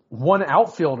 Now, one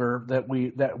outfielder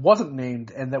that wasn't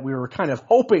named and that we were kind of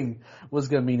hoping was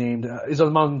going to be named is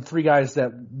among three guys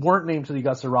that weren't named to the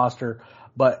Augusta roster,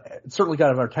 but it certainly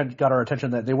got our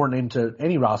attention that they weren't named to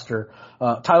any roster.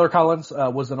 Tyler Collins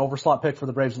was an overslot pick for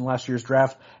the Braves in last year's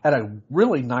draft. Had a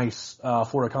really nice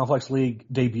Florida Complex League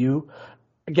debut.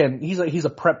 Again, he's a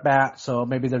prep bat, so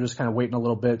maybe they're just kind of waiting a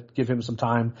little bit, give him some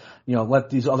time, let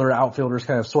these other outfielders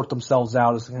kind of sort themselves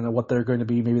out as kind of what they're going to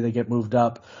be. Maybe they get moved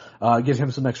up, give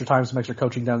him some extra time, some extra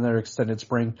coaching down there, extended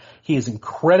spring. He is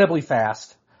incredibly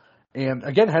fast. And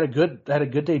again, had a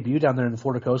good debut down there in the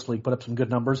Florida Coast League, put up some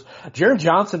good numbers. Jared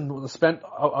Johnson spent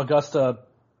Augusta,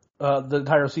 the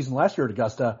entire season last year at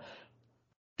Augusta,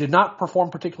 did not perform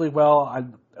particularly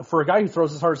well. For a guy who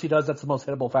throws as hard as he does, that's the most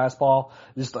hittable fastball.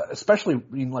 Just especially,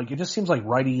 it just seems like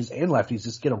righties and lefties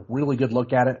just get a really good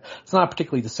look at it. It's not a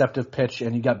particularly deceptive pitch,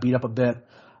 and he got beat up a bit.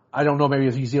 I don't know, maybe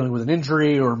if he's dealing with an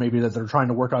injury or maybe that they're trying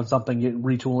to work on something,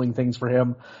 retooling things for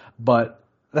him. But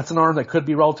that's an arm that could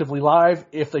be relatively live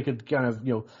if they could kind of,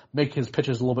 make his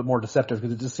pitches a little bit more deceptive,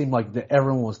 because it just seemed like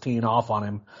everyone was teeing off on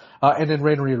him. And then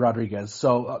Rainery Rodriguez.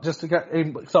 So just to get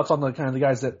thoughts on the kind of the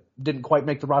guys that didn't quite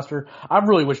make the roster. I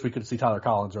really wish we could see Tyler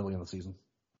Collins early in the season.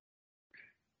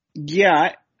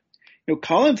 Yeah.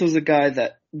 Collins was a guy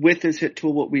that with his hit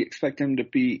tool, what we expected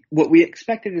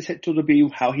his hit tool to be,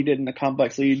 how he did in the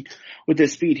Complex League with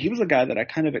his speed, he was a guy that I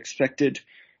kind of expected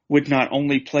would not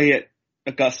only play at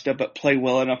Augusta, but play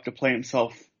well enough to play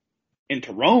himself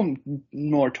into Rome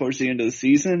more towards the end of the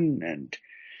season. And,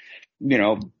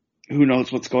 who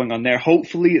knows what's going on there.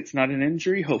 Hopefully it's not an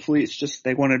injury. Hopefully it's just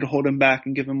they wanted to hold him back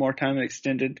and give him more time and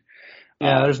extended.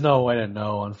 Yeah, there's no way to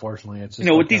know, unfortunately. It's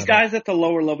just with these guys at the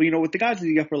lower level, with the guys at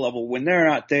the upper level, when they're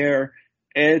not there,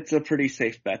 it's a pretty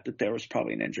safe bet that there was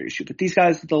probably an injury issue. But these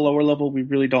guys at the lower level, we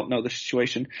really don't know the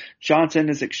situation. Johnson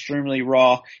is extremely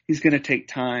raw. He's going to take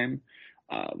time.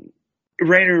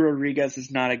 Rainery Rodriguez is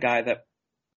not a guy that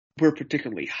we're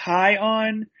particularly high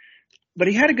on, but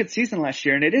he had a good season last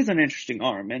year, and it is an interesting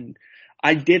arm. And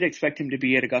I did expect him to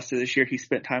be at Augusta this year. He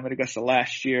spent time at Augusta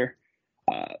last year.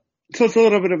 So it's a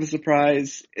little bit of a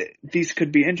surprise. These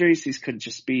could be injuries. These could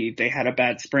just be they had a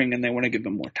bad spring and they want to give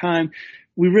them more time.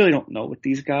 We really don't know with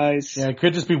these guys. Yeah, it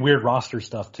could just be weird roster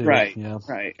stuff too. Right, yeah.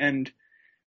 Right. And,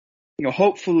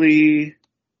 hopefully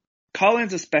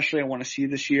Collins especially I want to see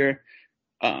this year.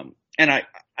 And I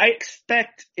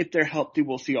expect if they're healthy,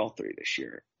 we'll see all three this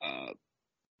year.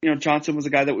 Johnson was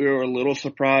a guy that we were a little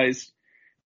surprised.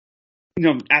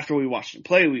 after we watched him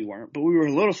play, we weren't, but we were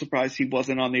a little surprised he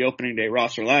wasn't on the opening day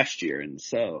roster last year. And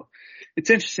so it's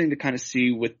interesting to kind of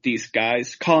see with these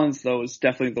guys. Collins, though, is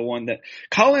definitely the one that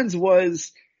Collins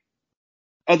was,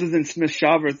 other than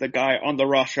Smith-Shawver, the guy on the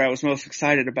roster I was most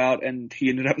excited about, and he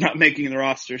ended up not making the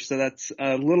roster. So that's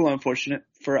a little unfortunate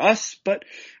for us, but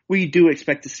we do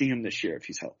expect to see him this year if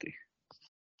he's healthy.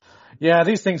 Yeah,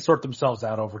 these things sort themselves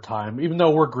out over time. Even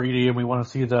though we're greedy and we want to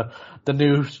see the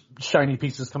new shiny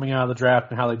pieces coming out of the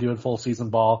draft and how they do in full season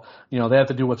ball, they have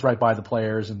to do what's right by the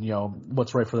players and,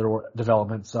 what's right for their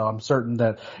development. So I'm certain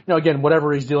that, again,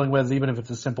 whatever he's dealing with, even if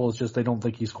it's as simple as just they don't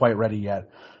think he's quite ready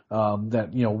yet,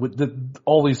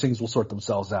 all these things will sort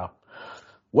themselves out.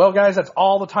 Well, guys, that's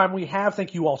all the time we have.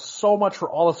 Thank you all so much for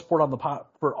all the support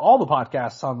for all the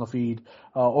podcasts on the feed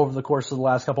over the course of the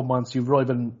last couple months. You've really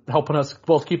been helping us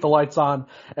both keep the lights on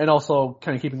and also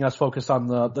kind of keeping us focused on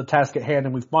the task at hand.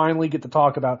 And we finally get to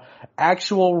talk about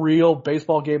actual, real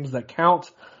baseball games that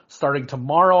count, starting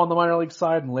tomorrow on the minor league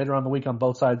side and later on the week on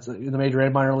both sides in the major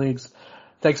and minor leagues.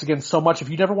 Thanks again so much. If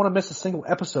you never want to miss a single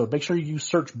episode, make sure you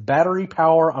search Battery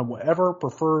Power on whatever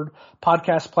preferred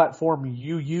podcast platform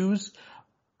you use.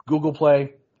 Google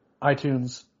Play,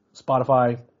 iTunes,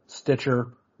 Spotify, Stitcher,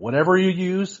 whatever you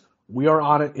use, we are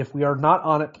on it. If we are not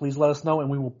on it, please let us know and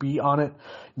we will be on it.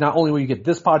 Not only will you get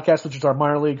this podcast, which is our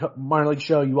minor league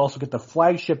show, you also get the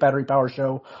flagship Battery Power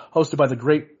show hosted by the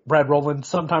great Brad Rowland,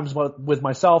 sometimes with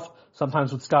myself,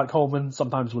 sometimes with Scott Coleman,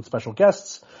 sometimes with special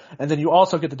guests. And then you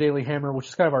also get the Daily Hammer, which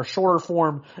is kind of our shorter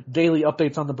form daily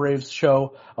updates on the Braves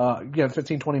show.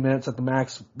 15, 20 minutes at the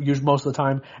max, used most of the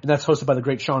time. And that's hosted by the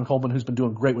great Sean Coleman, who's been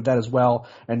doing great with that as well.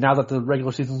 And now that the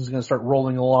regular season is going to start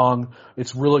rolling along,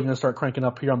 it's really going to start cranking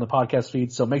up here on the podcast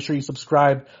feed. So make sure you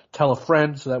subscribe, tell a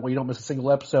friend so that way you don't miss a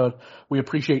single episode. We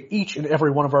appreciate each and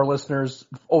every one of our listeners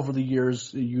over the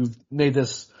years. You've made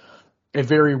this a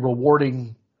very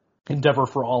rewarding endeavor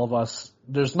for all of us.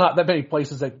 There's not that many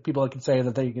places that people can say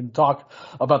that they can talk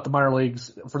about the minor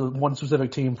leagues for one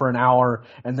specific team for an hour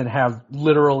and then have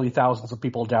literally thousands of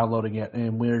people downloading it.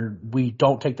 And we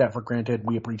don't take that for granted.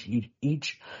 We appreciate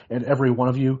each and every one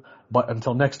of you. But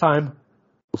until next time,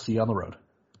 we'll see you on the road.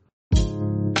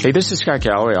 Hey, this is Scott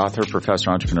Galloway, author, professor,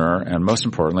 entrepreneur, and most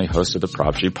importantly, host of the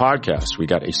Prop G podcast. We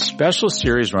got a special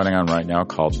series running on right now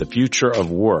called The Future of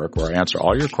Work, where I answer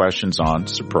all your questions on,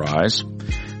 surprise,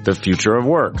 the future of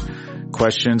work.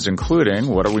 Questions including,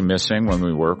 what are we missing when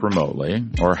we work remotely?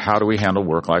 Or how do we handle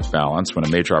work-life balance when a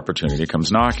major opportunity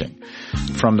comes knocking?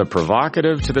 From the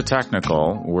provocative to the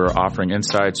technical, we're offering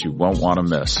insights you won't want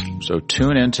to miss. So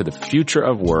tune in to The Future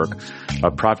of Work,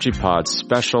 a Prop G Pod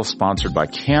special sponsored by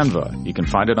Canva. You can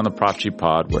find it on the Prop G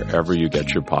Pod wherever you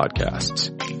get your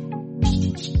podcasts.